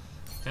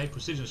 Okay,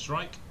 precision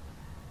strike.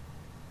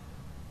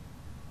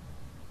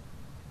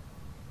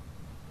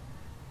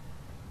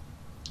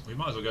 We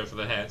might as well go for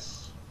the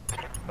heads.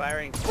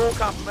 Firing full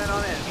complement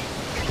on enemy.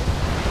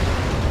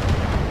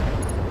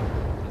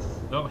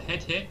 Oh,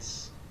 head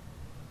hits.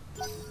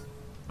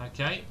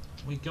 Okay,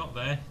 we got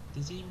there.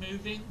 Is he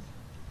moving?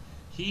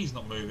 He's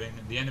not moving.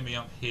 The enemy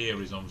up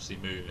here is obviously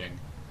moving.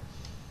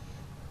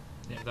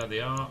 Yeah, there they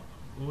are.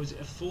 Or is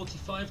it a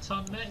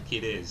 45-ton mech?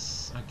 It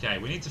is. Okay,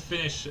 we need to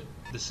finish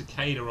the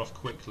cicada off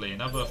quickly.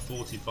 Another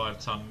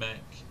 45-ton mech.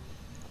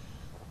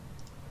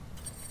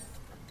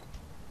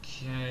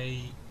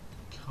 Okay,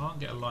 can't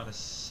get a line of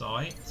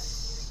sight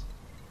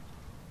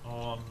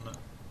on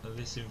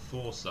this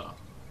enforcer.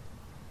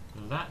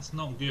 That's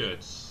not good.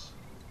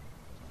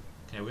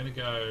 Okay, we're gonna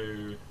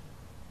go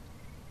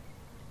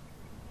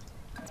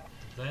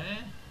there.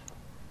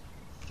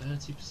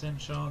 30%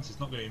 chance. It's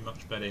not going to be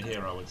much better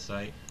here, I would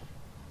say.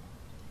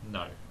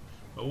 No.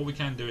 But all we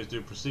can do is do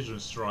a precision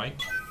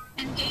strike.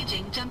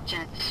 Engaging jump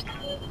jets.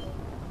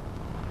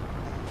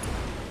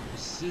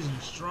 Precision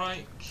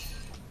strike,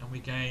 and we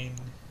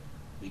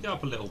go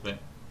up a little bit.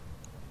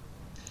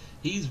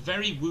 He's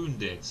very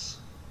wounded. So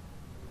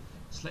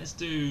let's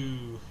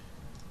do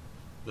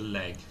the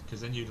leg,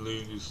 because then you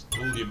lose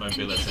all your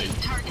mobility.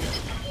 Engaging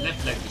target.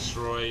 Left leg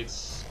destroyed.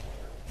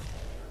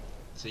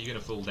 So you're going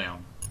to fall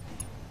down.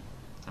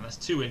 And that's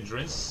 2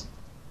 injuries.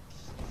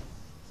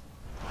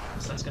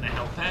 So that's going to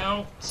help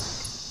out.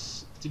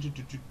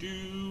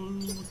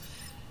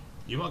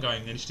 You are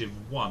going initiative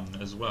 1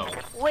 as well.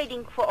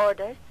 Waiting for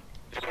orders.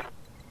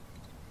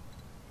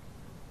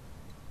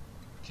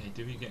 Okay,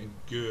 do we get a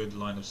good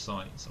line of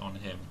sight on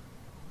him?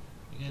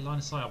 We get a line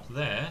of sight up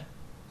there.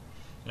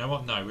 You know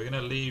what? No, we're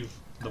going to leave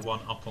the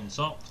one up on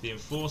top, the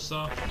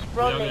Enforcer.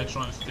 We are going to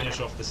try and finish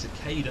off the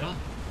Cicada,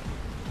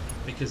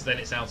 because then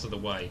it's out of the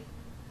way.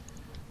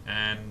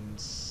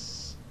 And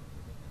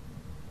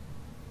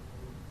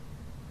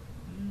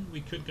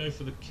we could go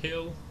for the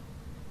kill.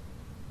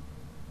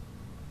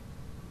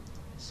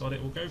 Sod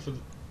it, we'll go for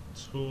the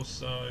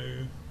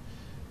torso.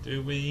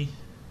 Do we?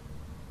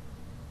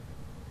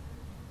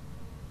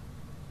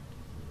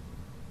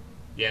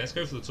 Yeah, let's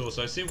go for the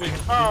torso. See if we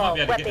might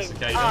be able to get the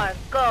Cicada.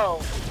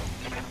 Go.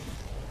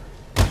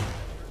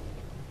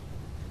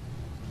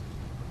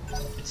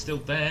 It's still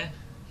there.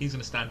 He's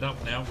going to stand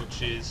up now,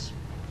 which is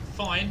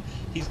fine.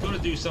 He's got to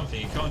do something.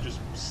 He can't just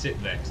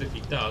sit there, because if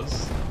he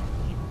does,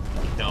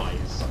 he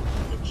dies.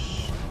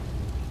 Which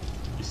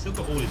he's still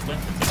got all his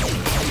weapons.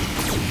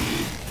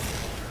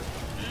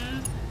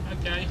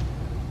 Okay,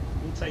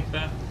 we'll take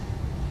that.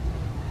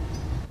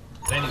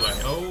 Anyway,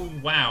 oh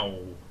wow.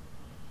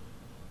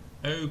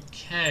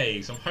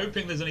 Okay, so I'm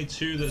hoping there's only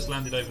 2 that's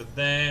landed over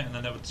there, and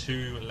another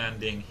 2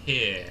 landing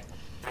here.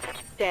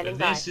 Standing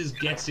But this is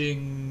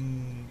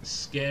getting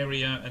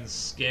scarier and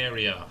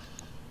scarier.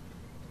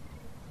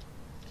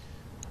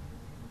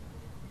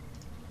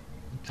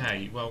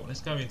 Okay, well,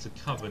 let's go into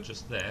cover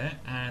just there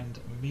and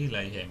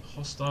melee him.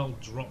 Hostile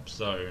drop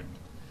zone.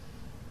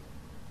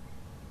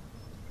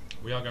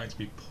 We are going to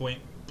be point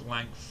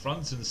blank,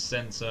 front and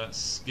centre,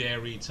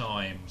 scary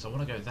times. I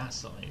want to go that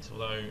side,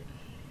 although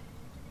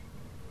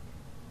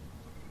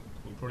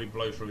we'll probably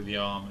blow through the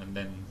arm and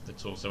then the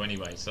torso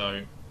anyway,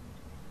 so...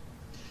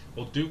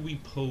 Or do we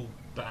pull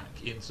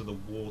back into the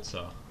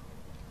water?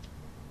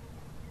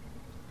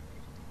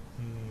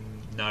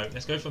 No,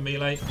 let's go for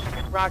melee.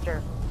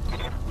 Roger.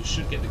 We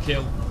should get the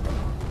kill.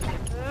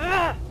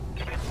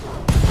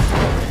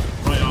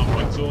 Right arm,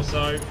 right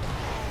torso.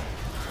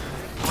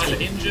 Pilot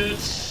injured.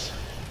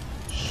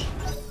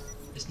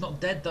 It's not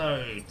dead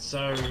though,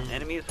 so...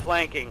 Enemy is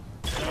flanking.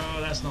 Oh,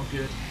 that's not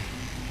good.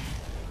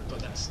 But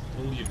that's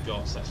all you've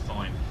got, so that's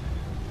fine.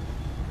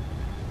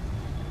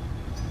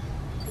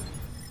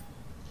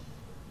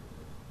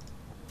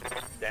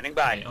 Standing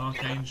by. Okay,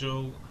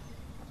 Archangel.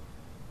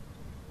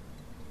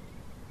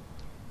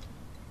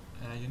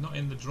 You're not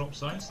in the drop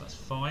zone, so that's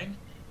fine.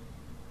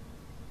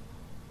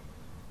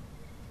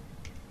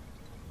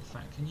 In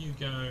fact, can you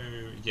go...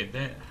 Yeah,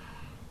 there...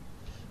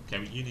 Okay,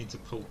 well, you need to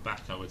pull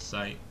back, I would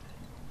say.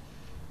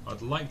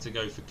 I'd like to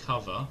go for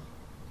cover,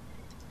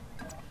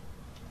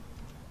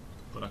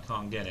 but I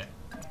can't get it.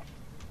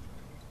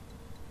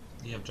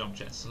 You have jump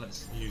jets, so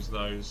let's use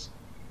those.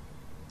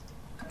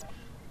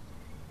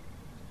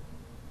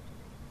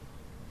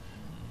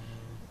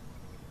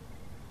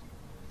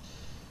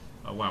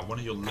 Oh wow, one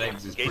of your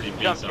legs is pretty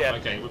beat up.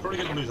 Okay, we're probably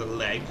going to lose a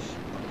leg.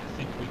 I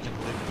think we can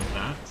live with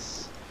that.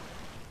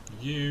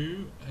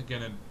 You are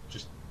going to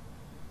just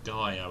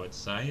die, I would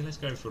say. Let's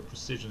go for a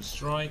precision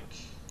strike.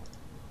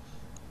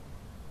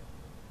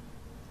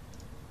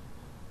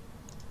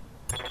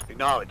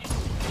 Acknowledged.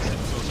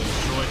 Left torso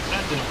destroyed.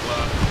 That didn't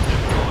work.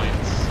 Never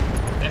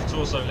mind. Left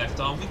torso, left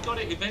arm. We got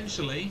it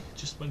eventually,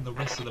 just when the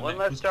rest of the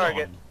mech was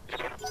target.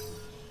 gone.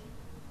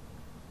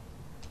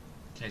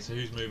 Okay, so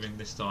who's moving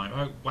this time?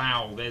 Oh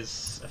wow,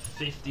 there's a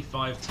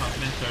 55-ton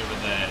mech over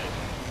there.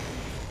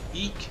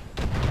 Eek.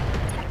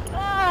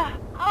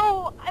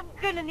 Oh, I'm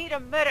gonna need a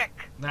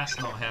medic. That's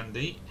not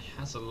handy.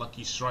 That's a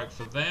lucky strike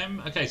for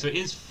them. Okay, so it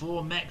is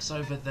 4 mechs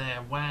over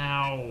there.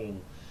 Wow.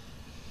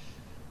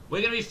 We're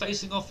going to be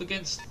facing off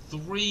against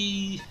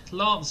 3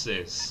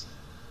 lances.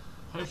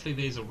 Hopefully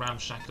these are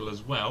ramshackle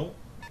as well.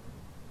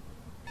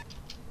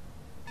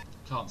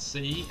 Can't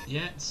see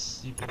yet.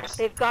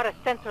 They've got a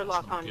sensor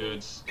lock not on good.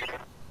 me.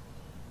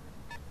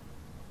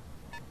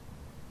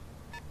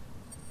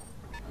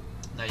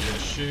 Now you're going to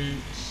shoot.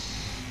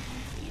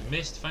 You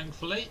missed,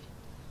 thankfully.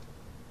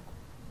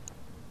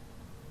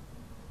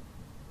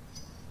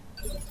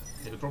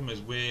 Yeah, the problem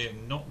is we're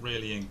not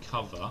really in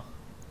cover.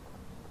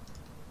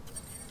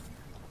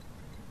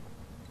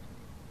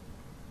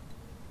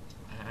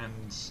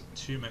 And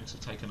 2 mechs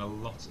have taken a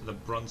lot of the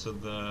brunt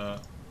of the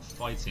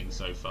fighting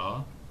so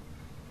far.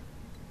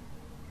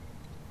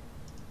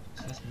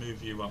 So let's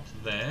move you up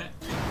there.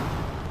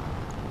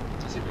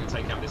 Let's see if we can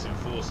take out this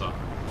Enforcer.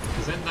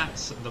 Because then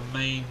that's the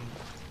main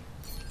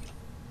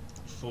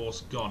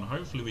force gone.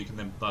 Hopefully we can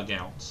then bug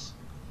out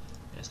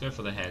Let's go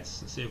for the heads.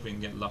 Let's see if we can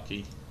get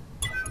lucky.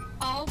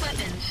 All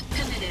weapons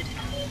committed.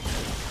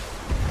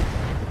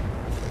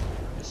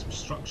 There's some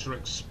structure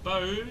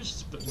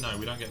exposed, but no,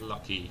 we don't get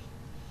lucky.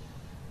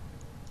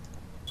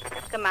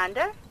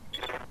 Commander?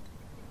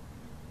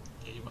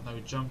 Yeah, you've got no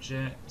jump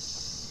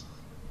jets.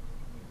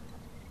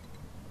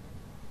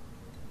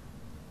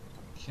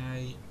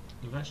 Okay,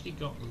 we've actually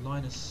got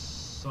line of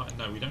sight.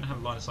 No, we don't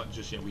have line of sight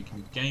just yet. We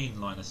can gain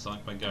line of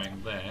sight by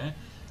going there.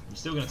 I'm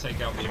still going to take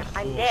out the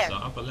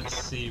Enforcer, but let's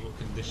see what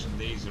condition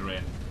these are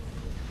in.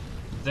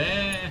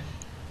 They're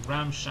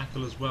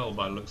ramshackle as well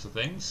by the looks of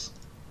things.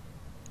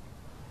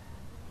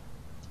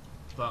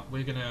 But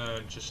we're going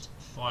to just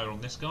fire on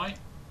this guy.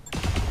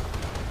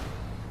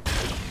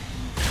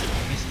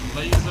 Missed the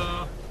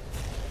laser.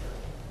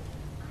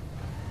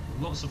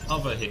 Lots of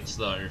other hits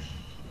though.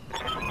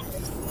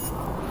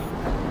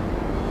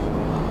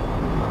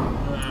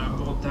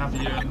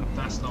 Davian,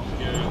 that's not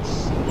good.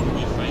 What are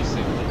we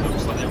facing? It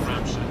looks like they're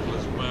ramshackle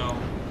as well.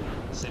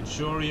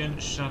 Centurion,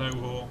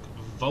 Shadowhawk,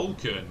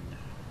 Vulcan.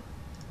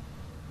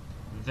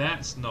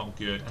 That's not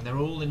good. And they're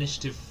all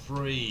initiative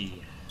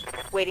 3.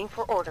 Waiting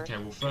for orders.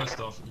 Okay, well first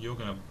off, you're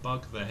going to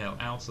bug the hell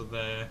out of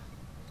there.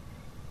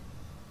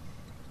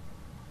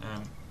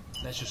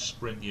 Let's just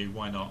sprint you,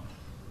 why not?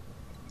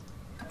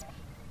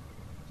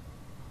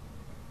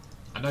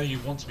 I know you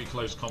want to be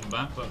close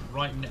combat, but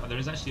right now there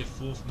is actually a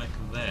 4th mech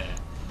there.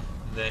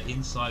 They're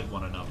inside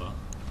one another.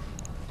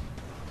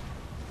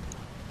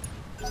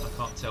 I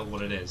can't tell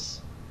what it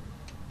is.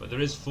 But there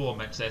is 4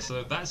 mechs there,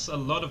 so that's a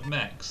lot of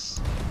mechs.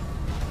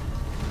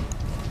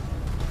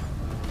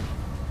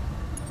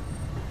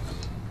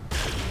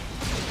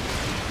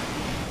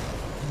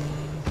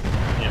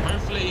 Yeah,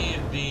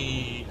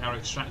 hopefully our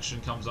extraction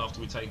comes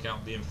after we take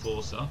out the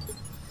Enforcer.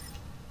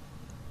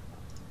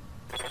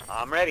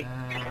 I'm ready.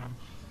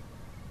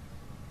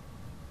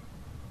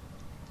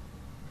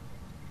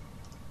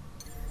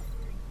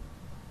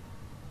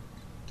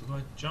 Do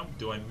I jump?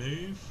 Do I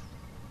move?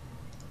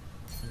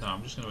 No,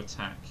 I'm just going to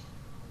attack.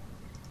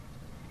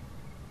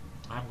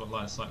 I haven't got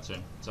line of sight to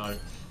him, so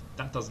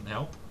that doesn't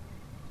help.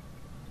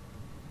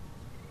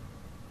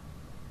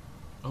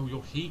 Oh,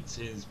 your heat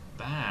is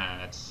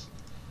bad.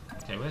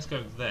 Okay, well, let's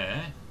go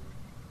there.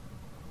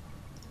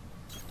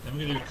 Then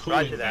we're going to do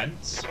cooling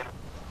vents.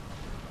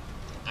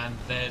 And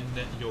then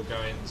you're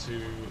going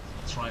to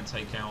try and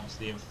take out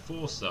the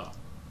Enforcer.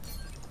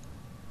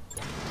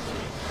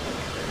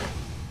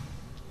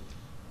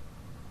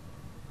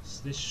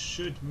 This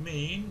should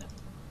mean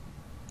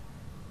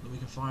that we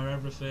can fire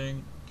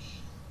everything.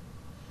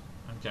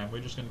 Okay,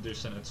 we're just going to do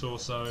center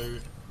torso,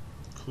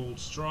 cooled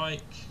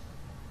strike.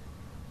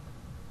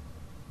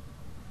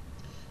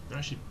 They're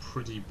actually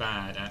pretty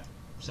bad at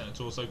center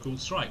torso cooled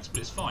strikes,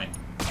 but it's fine.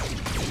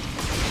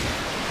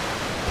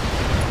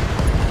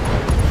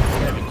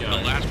 There we go.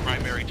 The last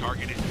primary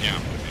target is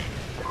down.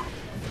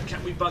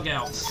 Can we bug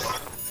out?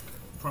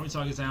 Primary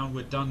target's down,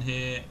 we're done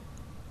here.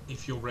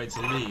 If you're ready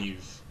to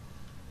leave.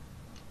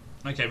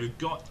 Okay, we've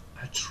got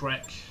a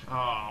trek.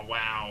 Oh,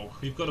 wow.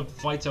 We've got to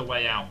fight our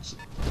way out.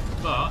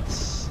 But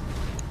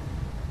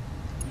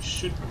we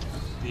should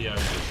be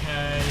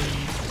okay.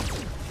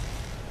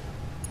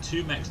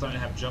 2 mechs don't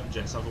have jump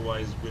jets,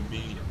 otherwise we'd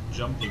be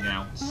jumping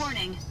out.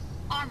 Warning,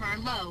 armor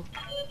low.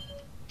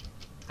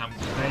 And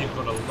they've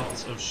got a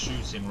lot of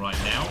shooting right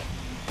now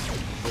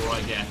before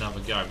I get another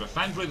go. But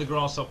thankfully the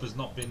Grasshopper's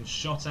not been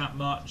shot at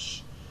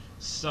much.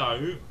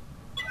 So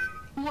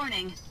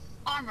Warning,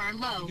 armor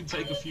low. you can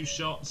take a few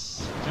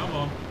shots. Come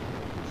on.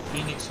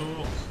 Phoenix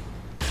Hawk.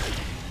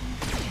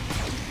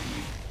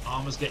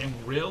 Armor's getting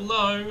real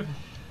low.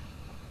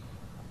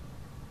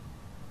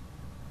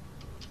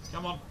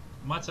 Come on.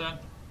 My turn.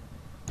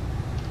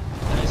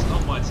 No, it's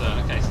not my turn.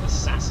 Okay, it's an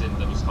assassin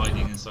that was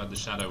hiding inside the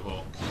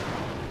Shadowhawk.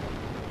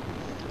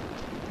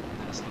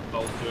 That's the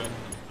Vulcan.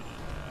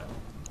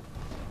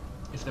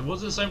 If there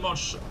wasn't so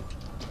much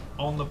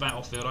on the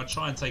battlefield, I'd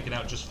try and take it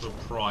out just for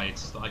pride,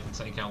 so that I can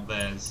take out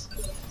theirs.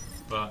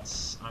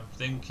 But I'm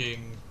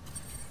thinking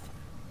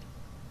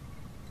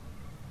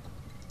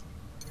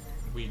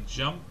we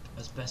jump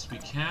as best we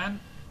can.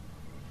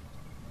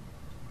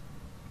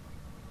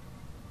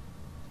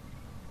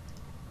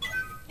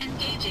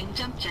 Engaging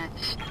jump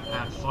jets.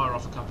 And fire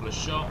off a couple of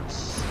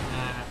shots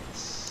at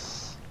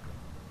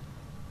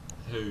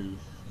who?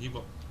 You've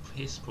got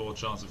piss poor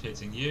chance of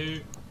hitting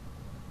you.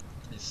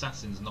 The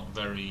assassin's not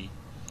very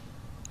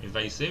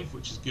evasive,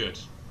 which is good.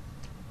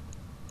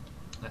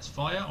 Let's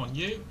fire on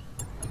you.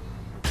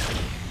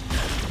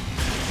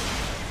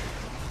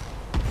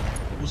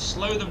 We'll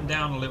slow them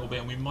down a little bit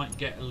and we might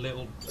get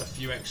a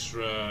few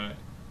extra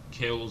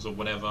kills or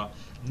whatever.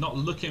 I'm not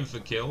looking for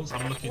kills,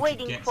 I'm looking to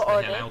get the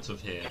hell out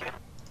of here.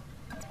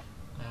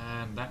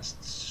 And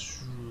that's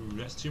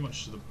too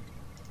much to the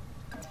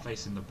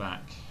facing the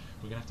back.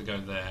 We're gonna have to go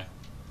there.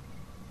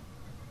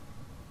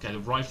 Okay, the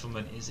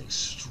rifleman is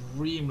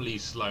extremely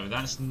slow.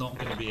 That's not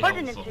going to be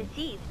helpful.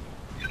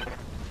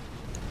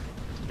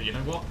 But you know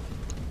what?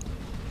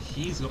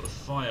 He's got the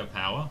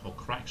firepower, or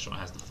Crackshot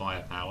has the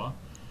firepower,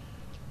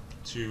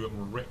 to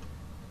rip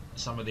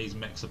some of these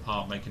mechs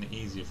apart, making it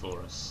easier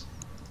for us.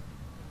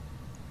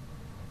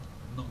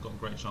 Not got a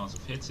great chance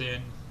of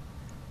hitting.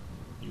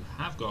 You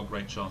have got a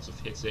great chance of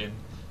hitting.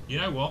 You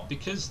know what?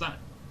 Because that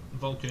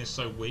Vulcan is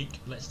so weak,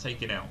 let's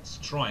take it out.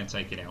 Try and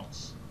take it out.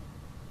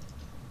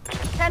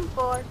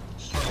 10-4.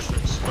 Structure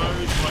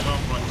exposed, right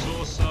arm, right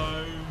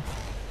torso.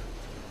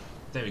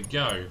 There we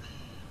go.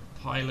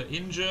 Pilot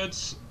injured.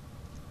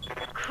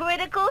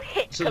 Critical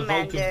hit, So the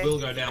Commander. Vulcan will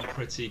go down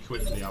pretty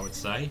quickly, I would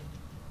say.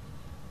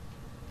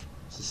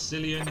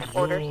 Sicilian,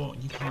 Orders.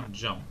 you can't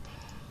jump.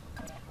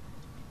 Where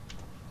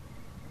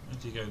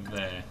do you go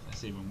there?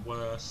 That's even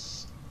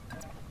worse.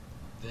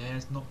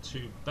 There's not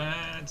too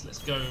bad. Let's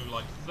go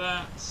like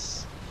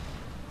that.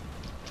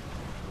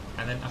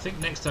 And then I think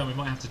next time we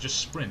might have to just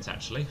sprint,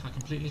 actually. I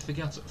completely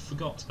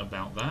forgot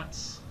about that.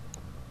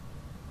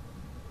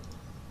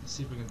 Let's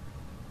see if we can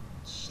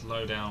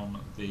slow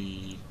down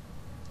the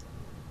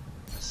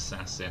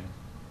assassin.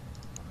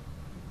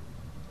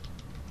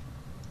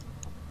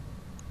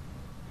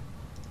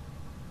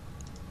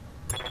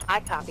 I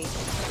copy.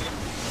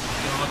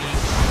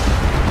 Guardians,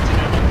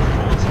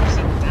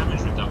 40%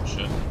 damage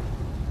reduction.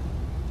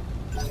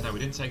 No, we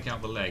didn't take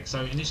out the leg.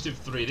 So initiative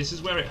 3, this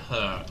is where it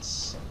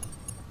hurts.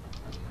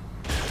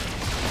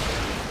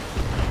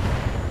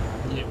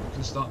 Yeah, we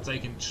can start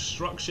taking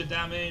structure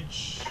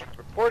damage.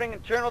 Reporting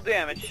internal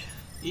damage.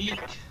 Eek.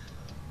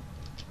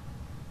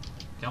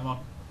 Come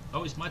on.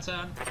 Oh, it's my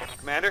turn.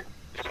 Commander?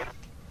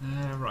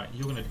 Right,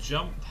 you're going to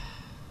jump.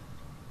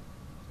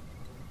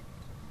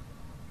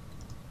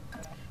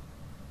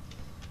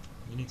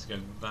 You need to go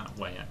that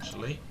way,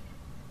 actually.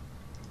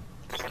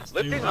 Let's do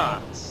Lifting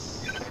that.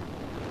 off.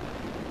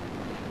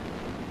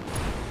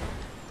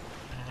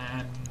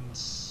 And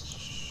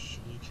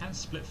you can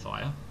split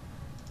fire.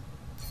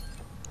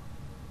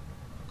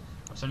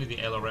 It's only the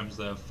LRMs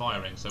that are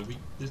firing, so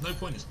there's no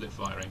point in split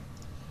firing.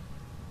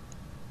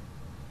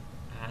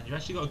 And you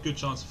actually got a good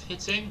chance of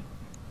hitting.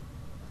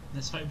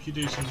 Let's hope you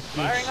do some good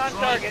Firing on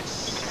target.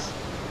 strikes.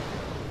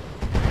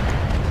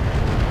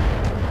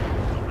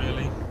 Not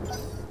really.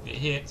 It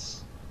hits.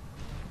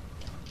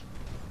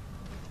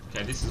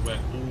 Okay, this is where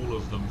all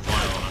of them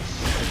fire on us.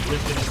 The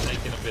Griffin is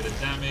taking a bit of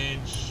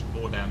damage,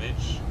 more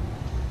damage.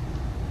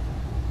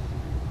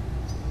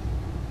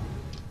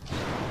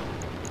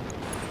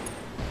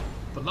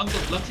 But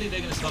luckily they're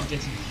going to start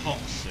getting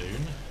hot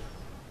soon,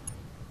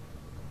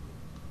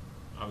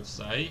 I would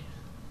say.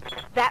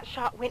 That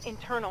shot went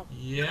internal.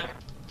 Yeah.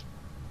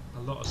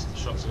 A lot of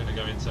shots are going to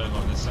go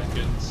internal in a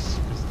second,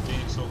 because the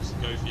Phoenix Hawks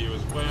go for you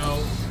as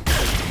well.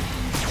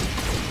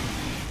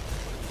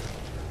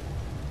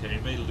 Okay,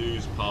 you may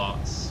lose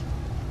parts.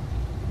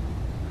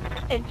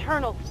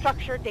 Internal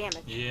structure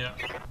damage. Yeah.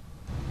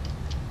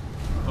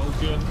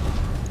 Vulcan.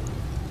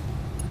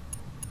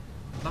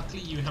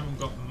 Luckily you haven't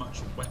got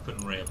much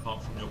weaponry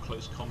apart from your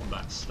close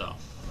combat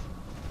stuff.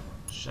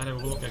 Shadow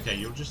Hawk, okay,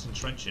 you're just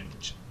entrenching,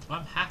 which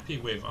I'm happy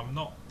with, I'm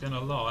not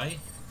gonna lie.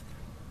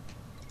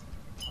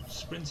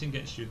 Sprinting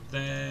gets you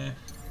there,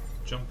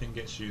 jumping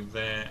gets you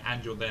there,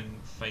 and you're then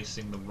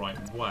facing the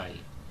right way.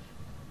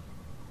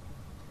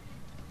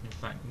 In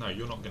fact, no,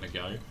 you're not gonna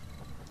go.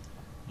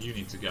 You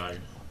need to go.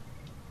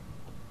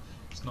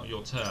 It's not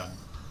your turn.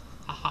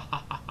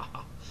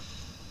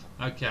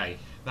 Okay,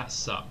 that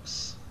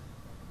sucks.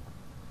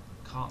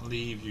 Can't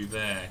leave you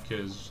there,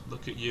 because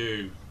look at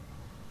you.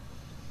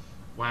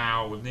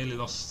 Wow, we've nearly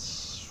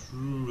lost.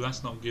 Ooh,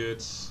 that's not good.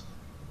 It's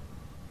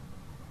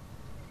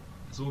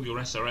all your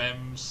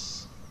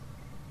SRMs.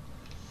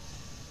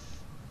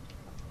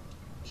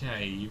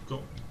 Okay, you've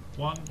got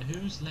one.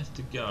 Who's left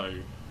to go?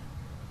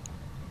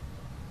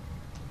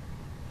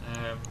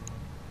 I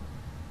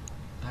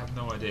have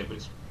no idea, but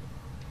it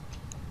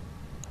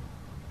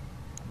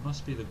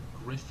must be the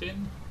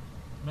Griffin,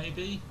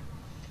 maybe?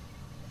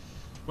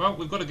 Well,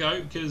 we've got to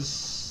go,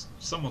 because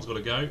someone's got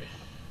to go.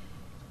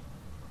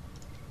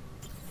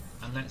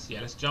 And let's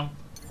jump.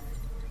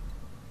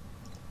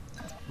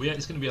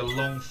 It's going to be a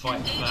long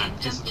fight back.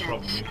 This is the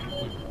problem.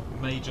 We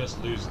may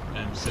just lose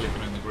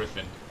Silicon and the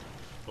Griffin.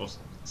 Or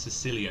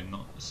Sicilian,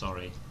 not,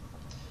 sorry.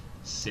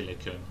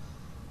 Silicon.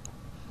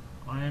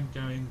 I am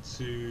going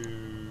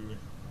to...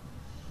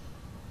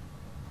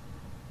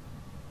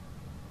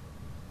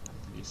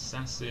 The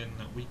assassin.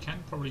 We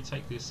can probably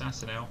take the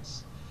assassin out.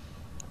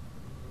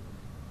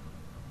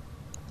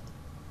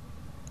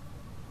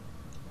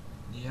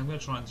 Yeah, I'm going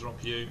to try and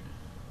drop you.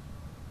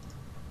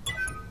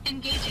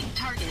 Engaging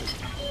target.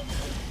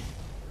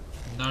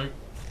 No.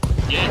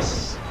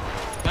 Yes!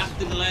 That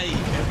delay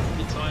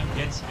every time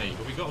gets me.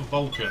 But we got a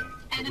Vulcan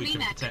that we Enemy can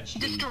mech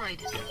potentially destroyed.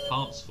 get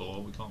parts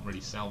for. We can't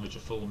really salvage a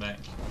full mech.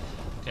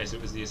 Okay, so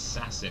it was the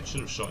assassin.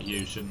 Should have shot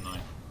you, shouldn't I?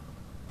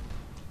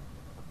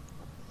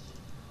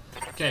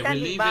 Okay,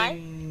 we're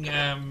Standing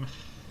leaving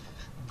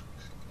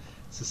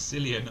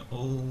Sicilian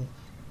all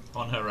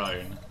on her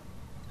own.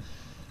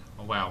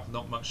 Oh wow,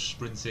 not much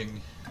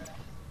sprinting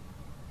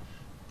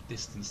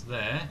distance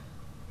there.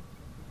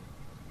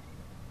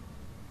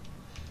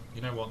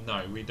 You know what,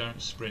 no, we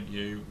don't sprint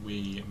you,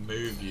 we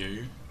move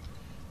you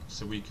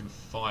so we can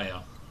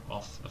fire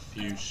off a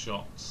few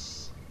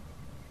shots.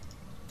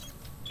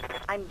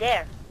 I'm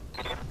there.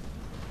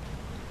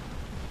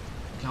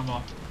 Come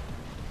on.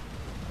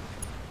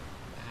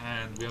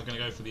 And we are going to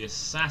go for the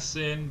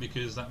assassin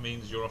because that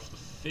means you're off the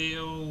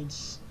field.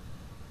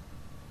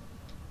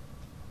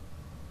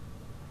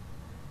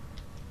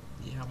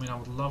 Yeah, I mean, I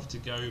would love to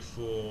go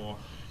for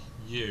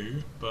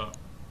you, but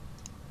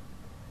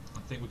I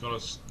think we've got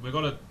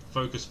to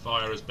focus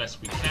fire as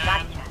best we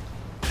can.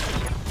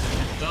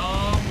 Left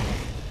arm.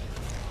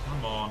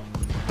 Come on.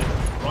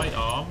 Right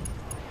arm.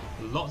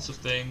 Lots of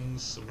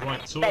things.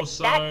 Right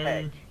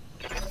torso.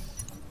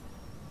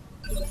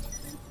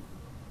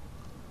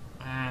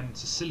 And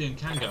Sicilian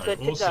can go. Good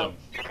to awesome.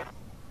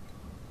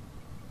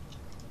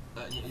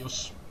 You're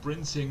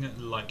sprinting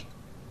like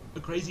a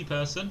crazy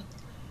person.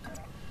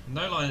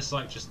 No line of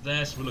sight just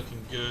there, so we're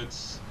looking good.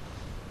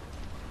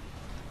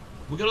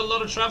 We've got a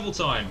lot of travel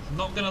time,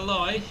 not going to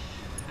lie.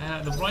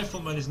 The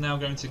rifleman is now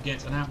going to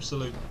get an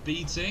absolute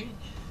beating.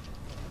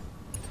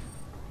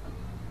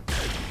 See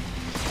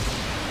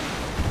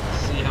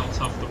how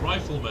tough the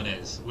rifleman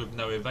is with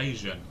no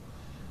evasion.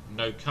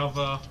 No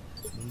cover,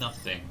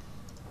 nothing.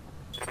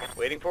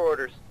 Waiting for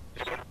orders.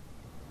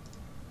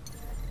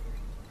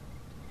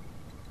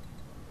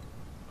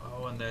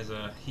 Oh, and there's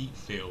a heat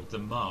field, the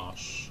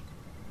marsh.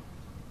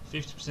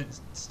 50%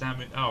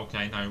 stamina. Oh,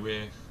 okay, no,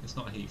 it's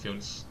not a heat field,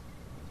 it's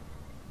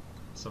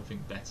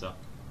something better.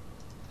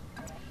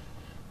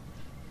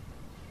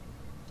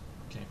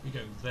 Okay, if we go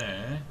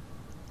there,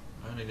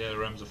 only the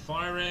LRMs are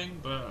firing,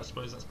 but I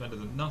suppose that's better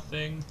than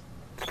nothing.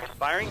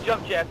 Firing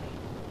jump jet.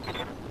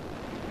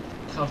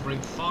 Covering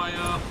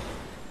fire.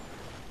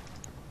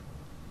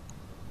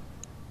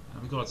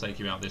 And we've got to take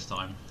you out this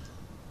time.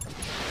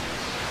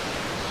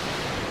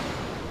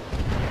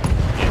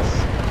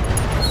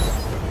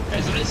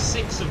 Okay, so there's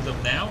 6 of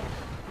them now.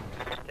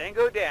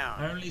 Tango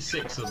down. Only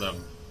 6 of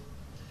them.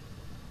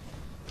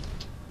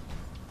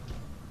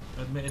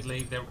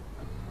 Admittedly, they're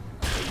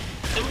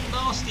all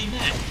nasty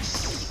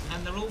mechs,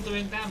 and they're all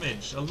doing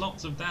damage, a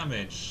lot of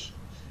damage.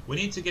 We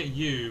need to get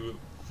you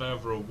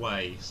further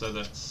away so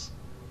that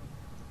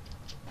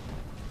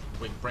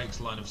it breaks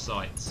line of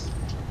sight.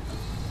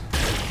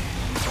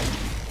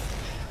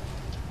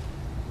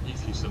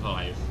 If you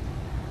survive.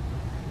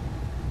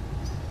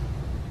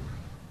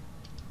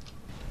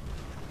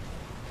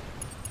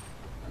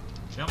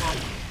 Come on,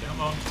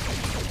 come on.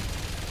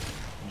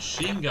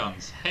 Machine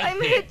guns,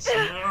 head hits.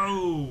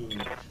 No!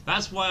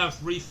 That's why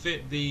I've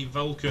refit the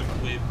Vulcan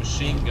with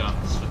machine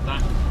guns for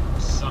that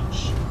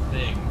such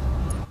thing.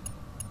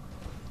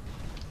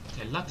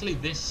 Okay, luckily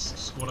this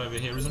squad over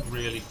here isn't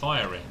really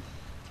firing.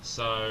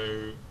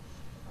 So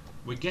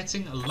we're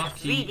getting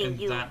lucky in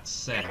that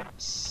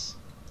sense.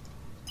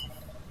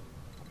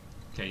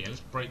 Okay, yeah,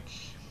 let's break.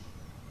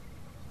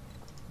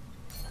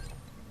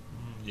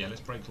 Yeah,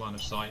 let's break line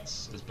of sight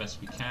as best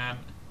we can.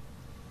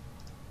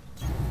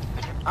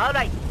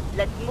 Alright,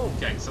 let's move.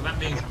 Okay, so that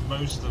means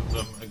most of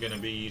them are going to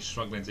be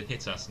struggling to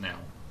hit us now.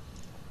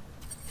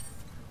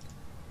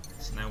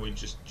 So now we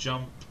just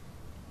jump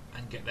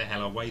and get the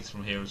hell away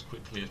from here as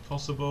quickly as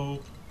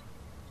possible.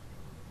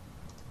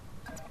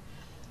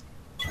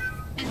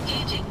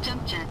 Engaging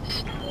jump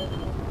jets.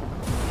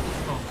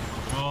 Come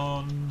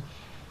on.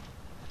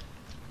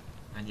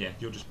 And yeah,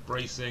 you're just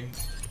bracing.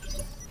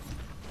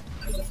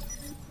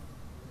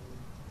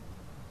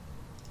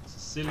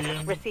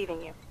 Sicilian.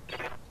 Receiving you.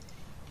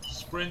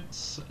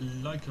 Sprints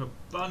like a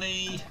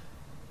bunny.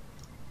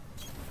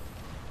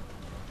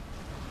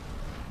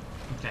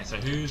 Okay, so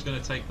who's going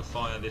to take the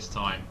fire this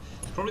time?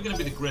 It's probably going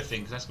to be the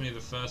Griffin, because that's going to be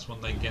the first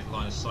one they get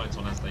line of sight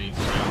on as they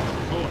round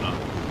the corner.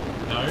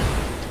 No,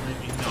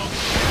 maybe not.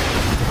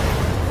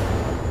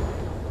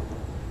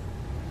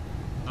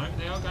 No,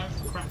 they are going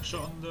for crack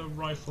shot on the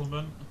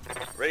rifleman.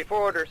 Ready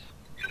for orders.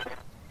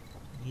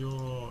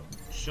 You're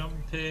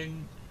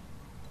jumping.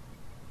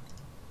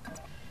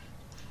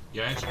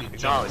 You actually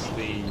jumped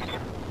the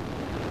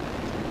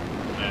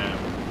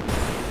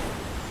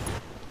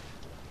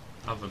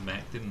other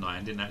mech, didn't I?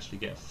 And didn't actually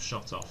get a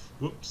shot off.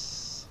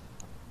 Whoops.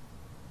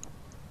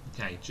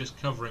 Okay, just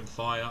covering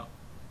fire.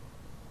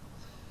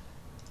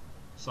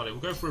 Sorry,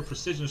 we'll go for a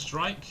precision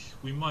strike.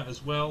 We might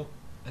as well.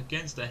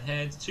 Against the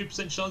head.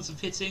 2% chance of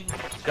hitting.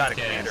 Got it,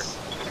 Commander.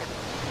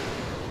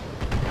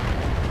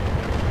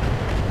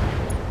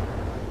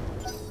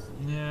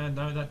 Yeah,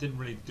 no, that didn't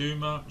really do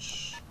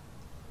much.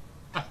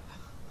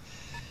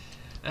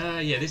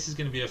 Yeah, this is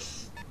going to be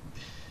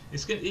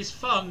it's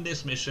fun,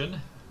 this mission.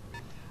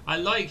 I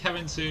like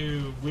having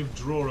to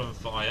withdraw and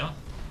fire.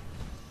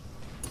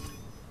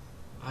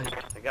 I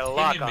got a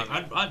lock on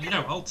me. You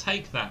know, I'll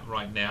take that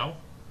right now,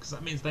 because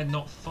that means they're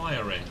not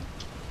firing.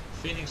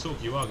 Phoenix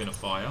Hawk, you are going to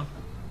fire.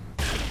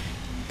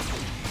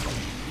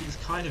 He's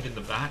kind of in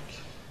the back.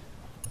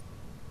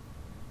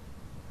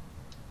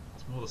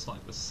 It's more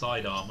like the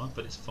side armor,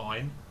 but it's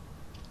fine.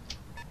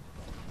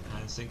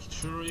 And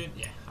Centurion,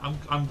 yeah,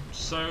 I'm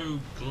so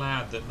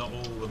glad that not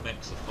all the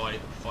mechs are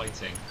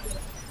fighting.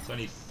 It's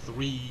only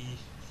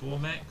 4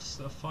 mechs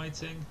that are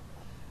fighting.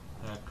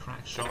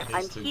 Crack shot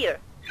needs to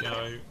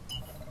go.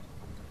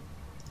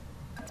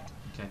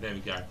 Okay, there we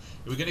go.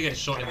 We're going to get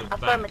shot in the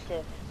back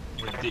Affirmative.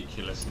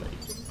 ridiculously,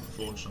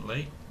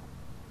 unfortunately.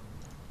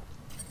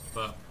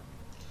 But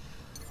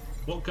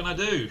what can I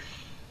do?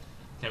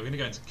 Okay, we're going to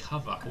go into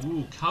cover.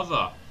 Ooh,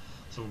 cover!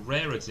 It's a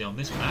rarity on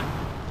this map.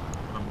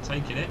 And I'm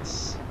taking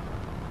it.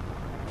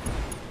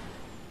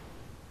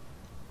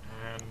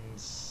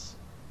 And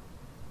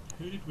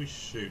who did we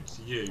shoot?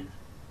 You.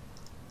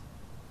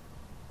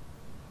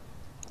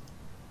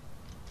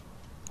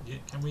 Yeah,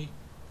 can we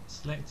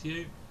select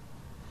you?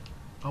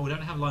 Oh, we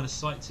don't have line of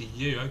sight to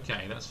you.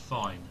 Okay, that's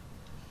fine.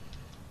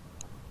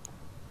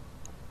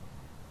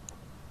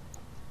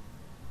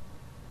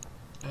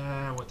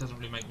 Well, it doesn't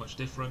really make much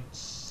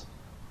difference.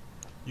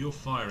 You're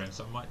firing,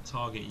 so I might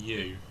target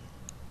you.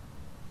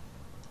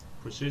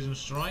 Precision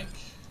strike.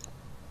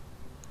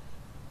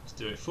 Let's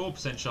do it.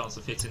 4% chance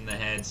of hitting the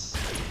heads.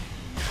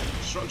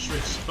 Structure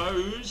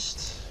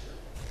exposed.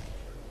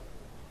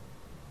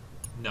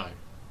 No.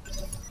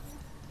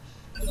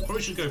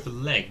 Probably should go for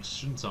legs,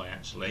 shouldn't I,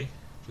 actually?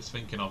 Just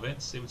thinking of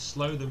it. It would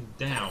slow them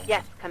down.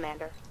 Yes,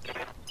 Commander.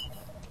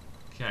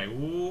 Okay,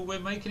 ooh, we're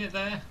making it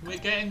there. We're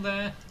getting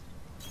there.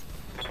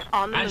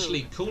 On the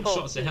Actually, move. cold Full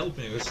shots are speed.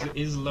 helping us. It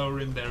is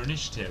lowering their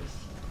initiative.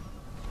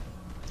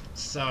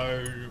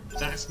 So,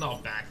 that's not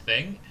a bad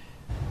thing.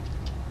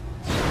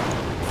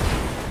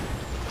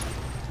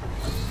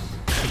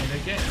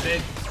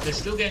 They're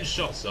still getting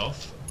shots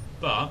off,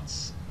 but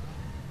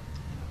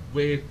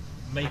we're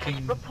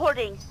making...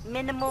 Reporting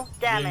minimal We're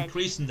damage.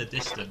 increasing the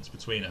distance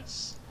between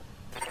us.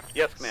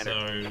 Yes,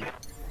 Commander.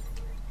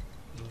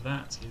 So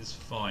that is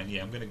fine.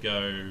 Yeah, I'm going to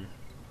go.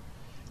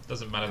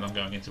 Doesn't matter that I'm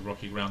going into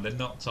rocky ground. They're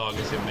not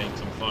targeting me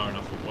because I'm far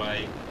enough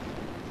away.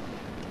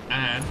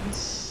 And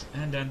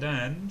I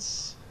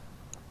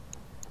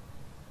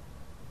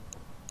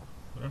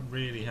don't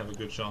really have a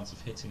good chance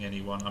of hitting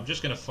anyone. I'm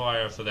just going to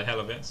fire for the hell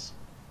of it.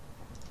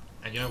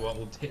 And you know what?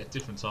 We'll hit a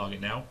different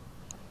target now.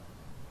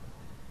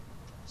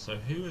 So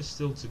who is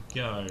still to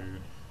go?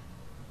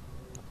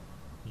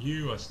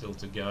 You are still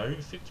to go.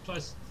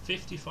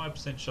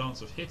 55%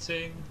 chance of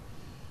hitting.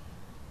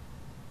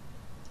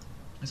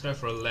 Let's go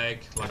for a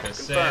leg, like I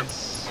said.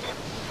 He's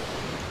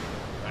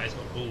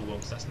got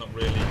bulwarks, that's not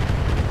really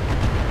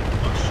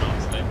much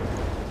chance then.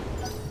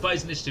 But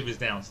his initiative is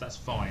down, so that's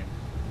fine. In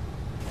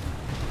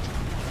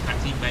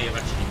fact, he may have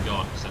actually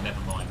gone, so never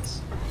mind.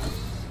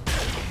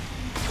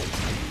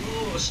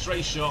 Ooh,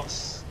 stray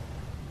shots.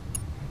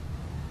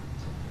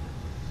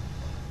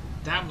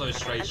 Damn those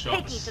stray I'm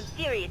shots. taking some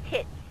serious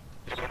hits.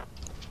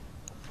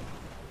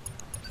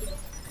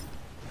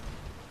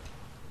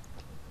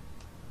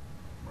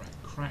 Right,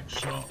 crack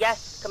shots.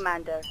 Yes,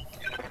 Commander.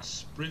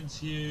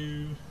 Sprint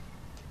you.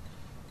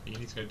 You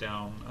need to go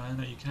down. I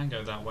know you can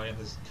go that way, and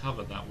there's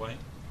cover that way.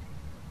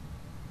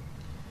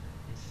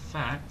 In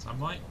fact, I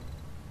might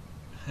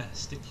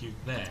stick you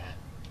there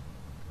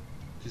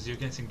because you're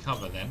getting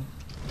cover then.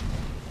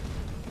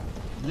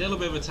 A little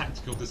bit of a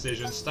tactical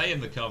decision. Stay in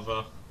the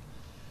cover.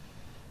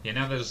 Yeah,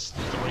 now there's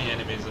 3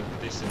 enemies of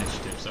this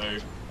initiative, so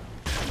it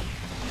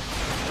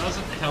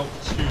doesn't help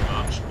too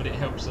much, but it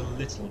helps a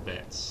little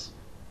bit.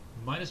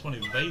 -1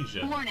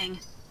 evasion. Warning.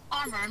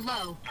 Armor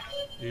low.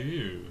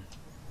 Ooh.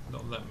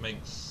 Not that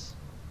makes...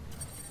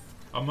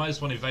 Oh,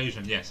 -1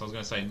 evasion, yes. I was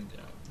going to say...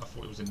 I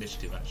thought it was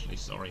initiative, actually.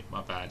 Sorry,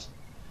 my bad.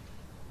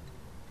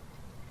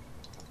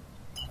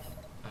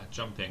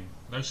 Jumping.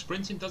 No,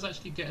 sprinting does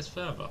actually get us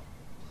further.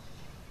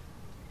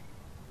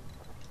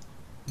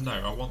 No,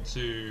 I want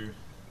to...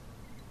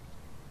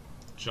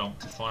 jump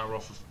to fire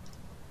off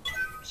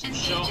some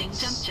Engaging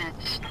shots. jump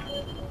jets.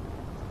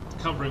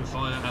 Covering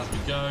fire as we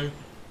go.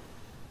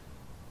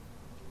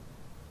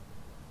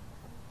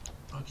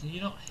 Oh, can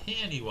you not hit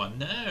anyone?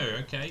 No,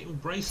 okay, we'll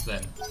brace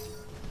then.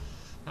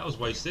 That was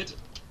wasted.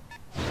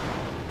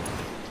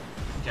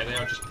 Okay, they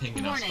are just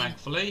pinging us, Warning.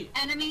 thankfully.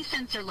 Enemy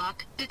sensor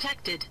lock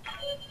detected.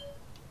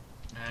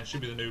 And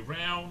should be the new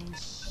round.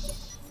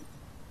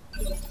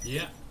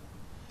 Yeah.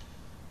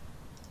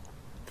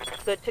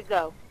 Good to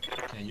go.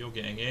 Okay, you're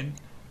getting in.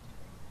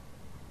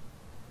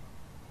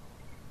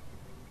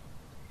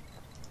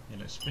 Yeah,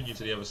 let's sprint you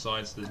to the other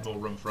side so there's more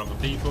room for other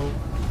people.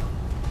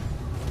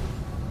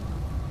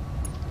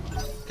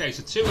 Okay,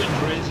 so 2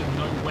 injuries and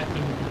no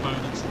weapon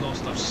components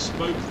lost. I've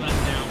spoke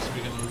that down, so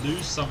we're going to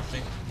lose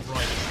something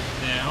right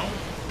now.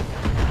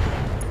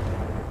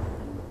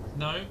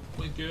 No,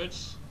 we're good.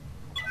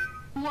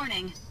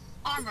 Warning.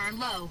 Armor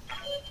low.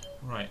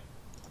 Right.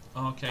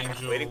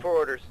 Archangel. Waiting for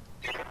orders.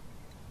 Yeah,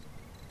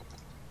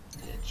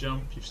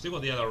 jump. You've still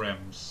got the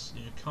LRMs.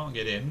 You can't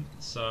get in,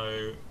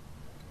 so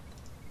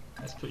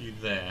let's put you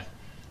there.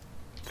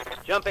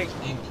 Jumping.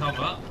 In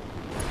cover.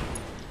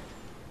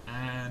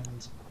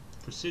 And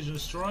precision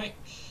strike.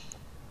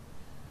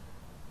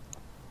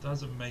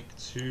 Doesn't make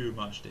too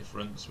much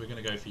difference. We're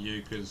going to go for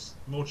you because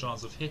more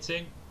chance of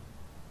hitting.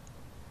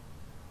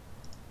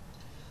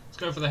 Let's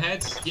go for the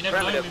heads. You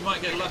never know, we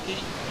might get lucky.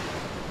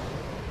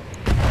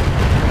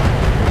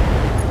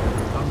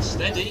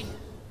 Unsteady,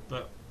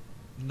 but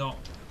not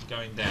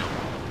going down.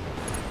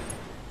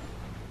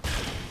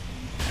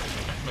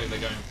 Actually, they're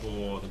going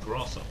for the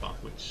grasshopper,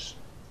 which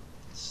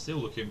Still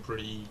looking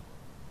pretty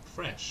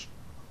fresh.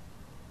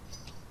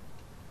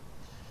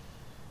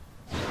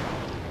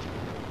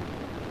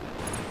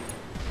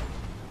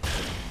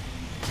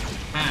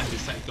 And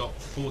it's got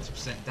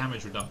 40%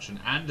 damage reduction,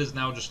 and has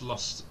now just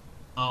lost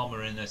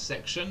armor in a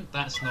section.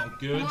 That's not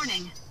good.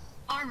 Warning.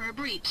 Armor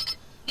breached.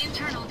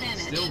 Internal damage.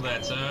 Still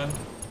their turn.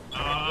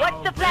 Oh,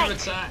 What's the bear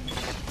flank? attack.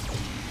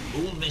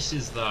 All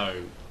misses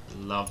though.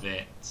 Love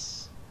it.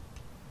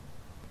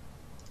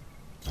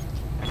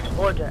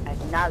 Order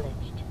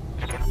acknowledged.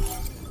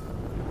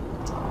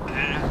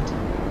 And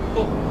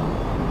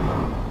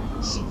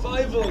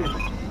survival.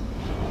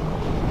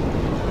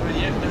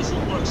 Yeah, that's a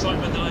lot more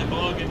excitement than I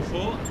bargained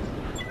for.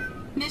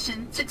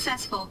 Mission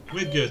successful.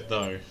 We're good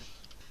though.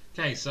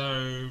 Okay,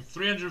 so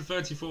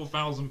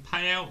 334,000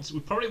 payouts.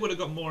 We probably would have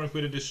got more if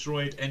we'd have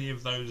destroyed any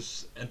of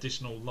those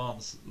additional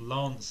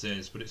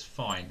lances, but it's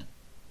fine.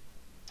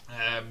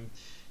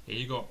 Here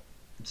you got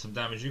some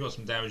damage, you got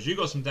some damage, you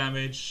got some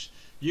damage,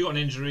 you got an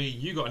injury,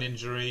 you got an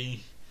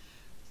injury.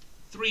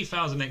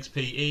 3,000 XP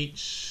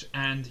each,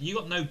 and you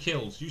got no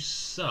kills. You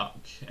suck.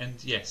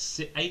 And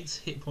yes,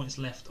 8 hit points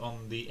left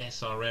on the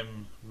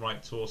SRM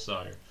right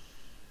torso.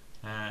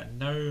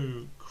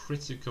 No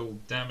critical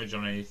damage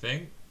on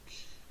anything,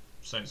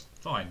 so it's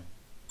fine.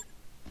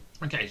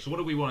 Okay, so what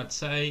do we want to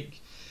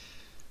take?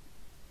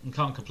 We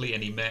can't complete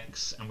any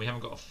mechs, and we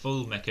haven't got a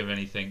full mech of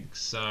anything.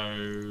 So,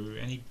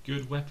 any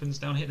good weapons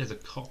down here? There's a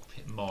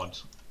cockpit mod.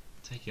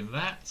 Taking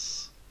that.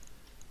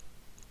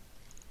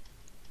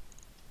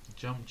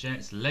 Jump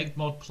jets, leg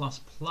mod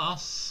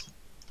plus.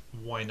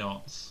 Why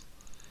not?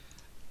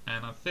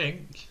 And I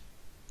think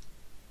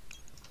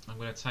I'm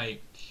going to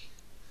take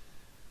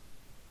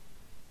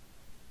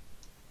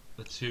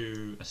the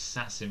 2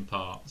 assassin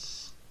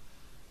parts.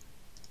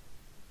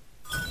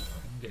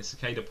 Get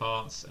cicada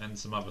parts and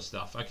some other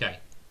stuff. Okay.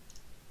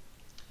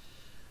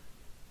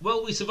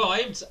 Well, we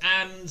survived,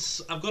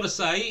 and I've got to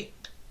say,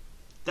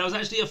 that was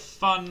actually a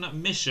fun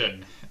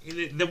mission.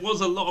 There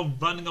was a lot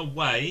of running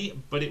away,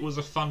 but it was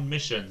a fun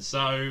mission.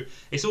 So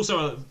it's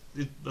also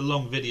a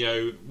long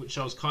video, which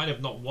I was kind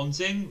of not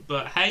wanting.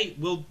 But hey,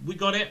 we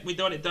got it. We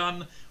got it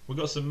done. We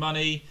got some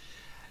money.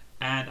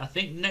 And I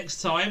think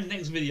next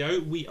video,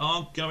 we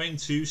are going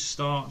to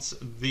start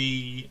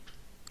the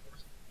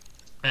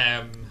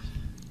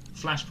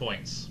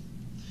flashpoints.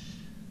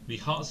 The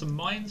Hearts and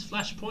Minds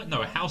flashpoint?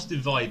 No, a House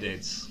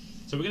Divided.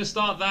 So we're going to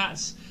start that,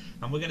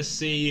 and we're going to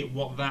see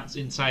what that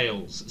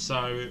entails.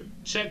 So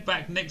check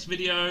back next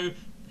video,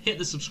 hit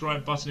the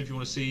subscribe button if you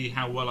want to see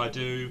how well I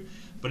do.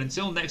 But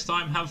until next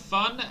time, have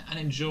fun and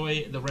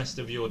enjoy the rest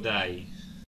of your day.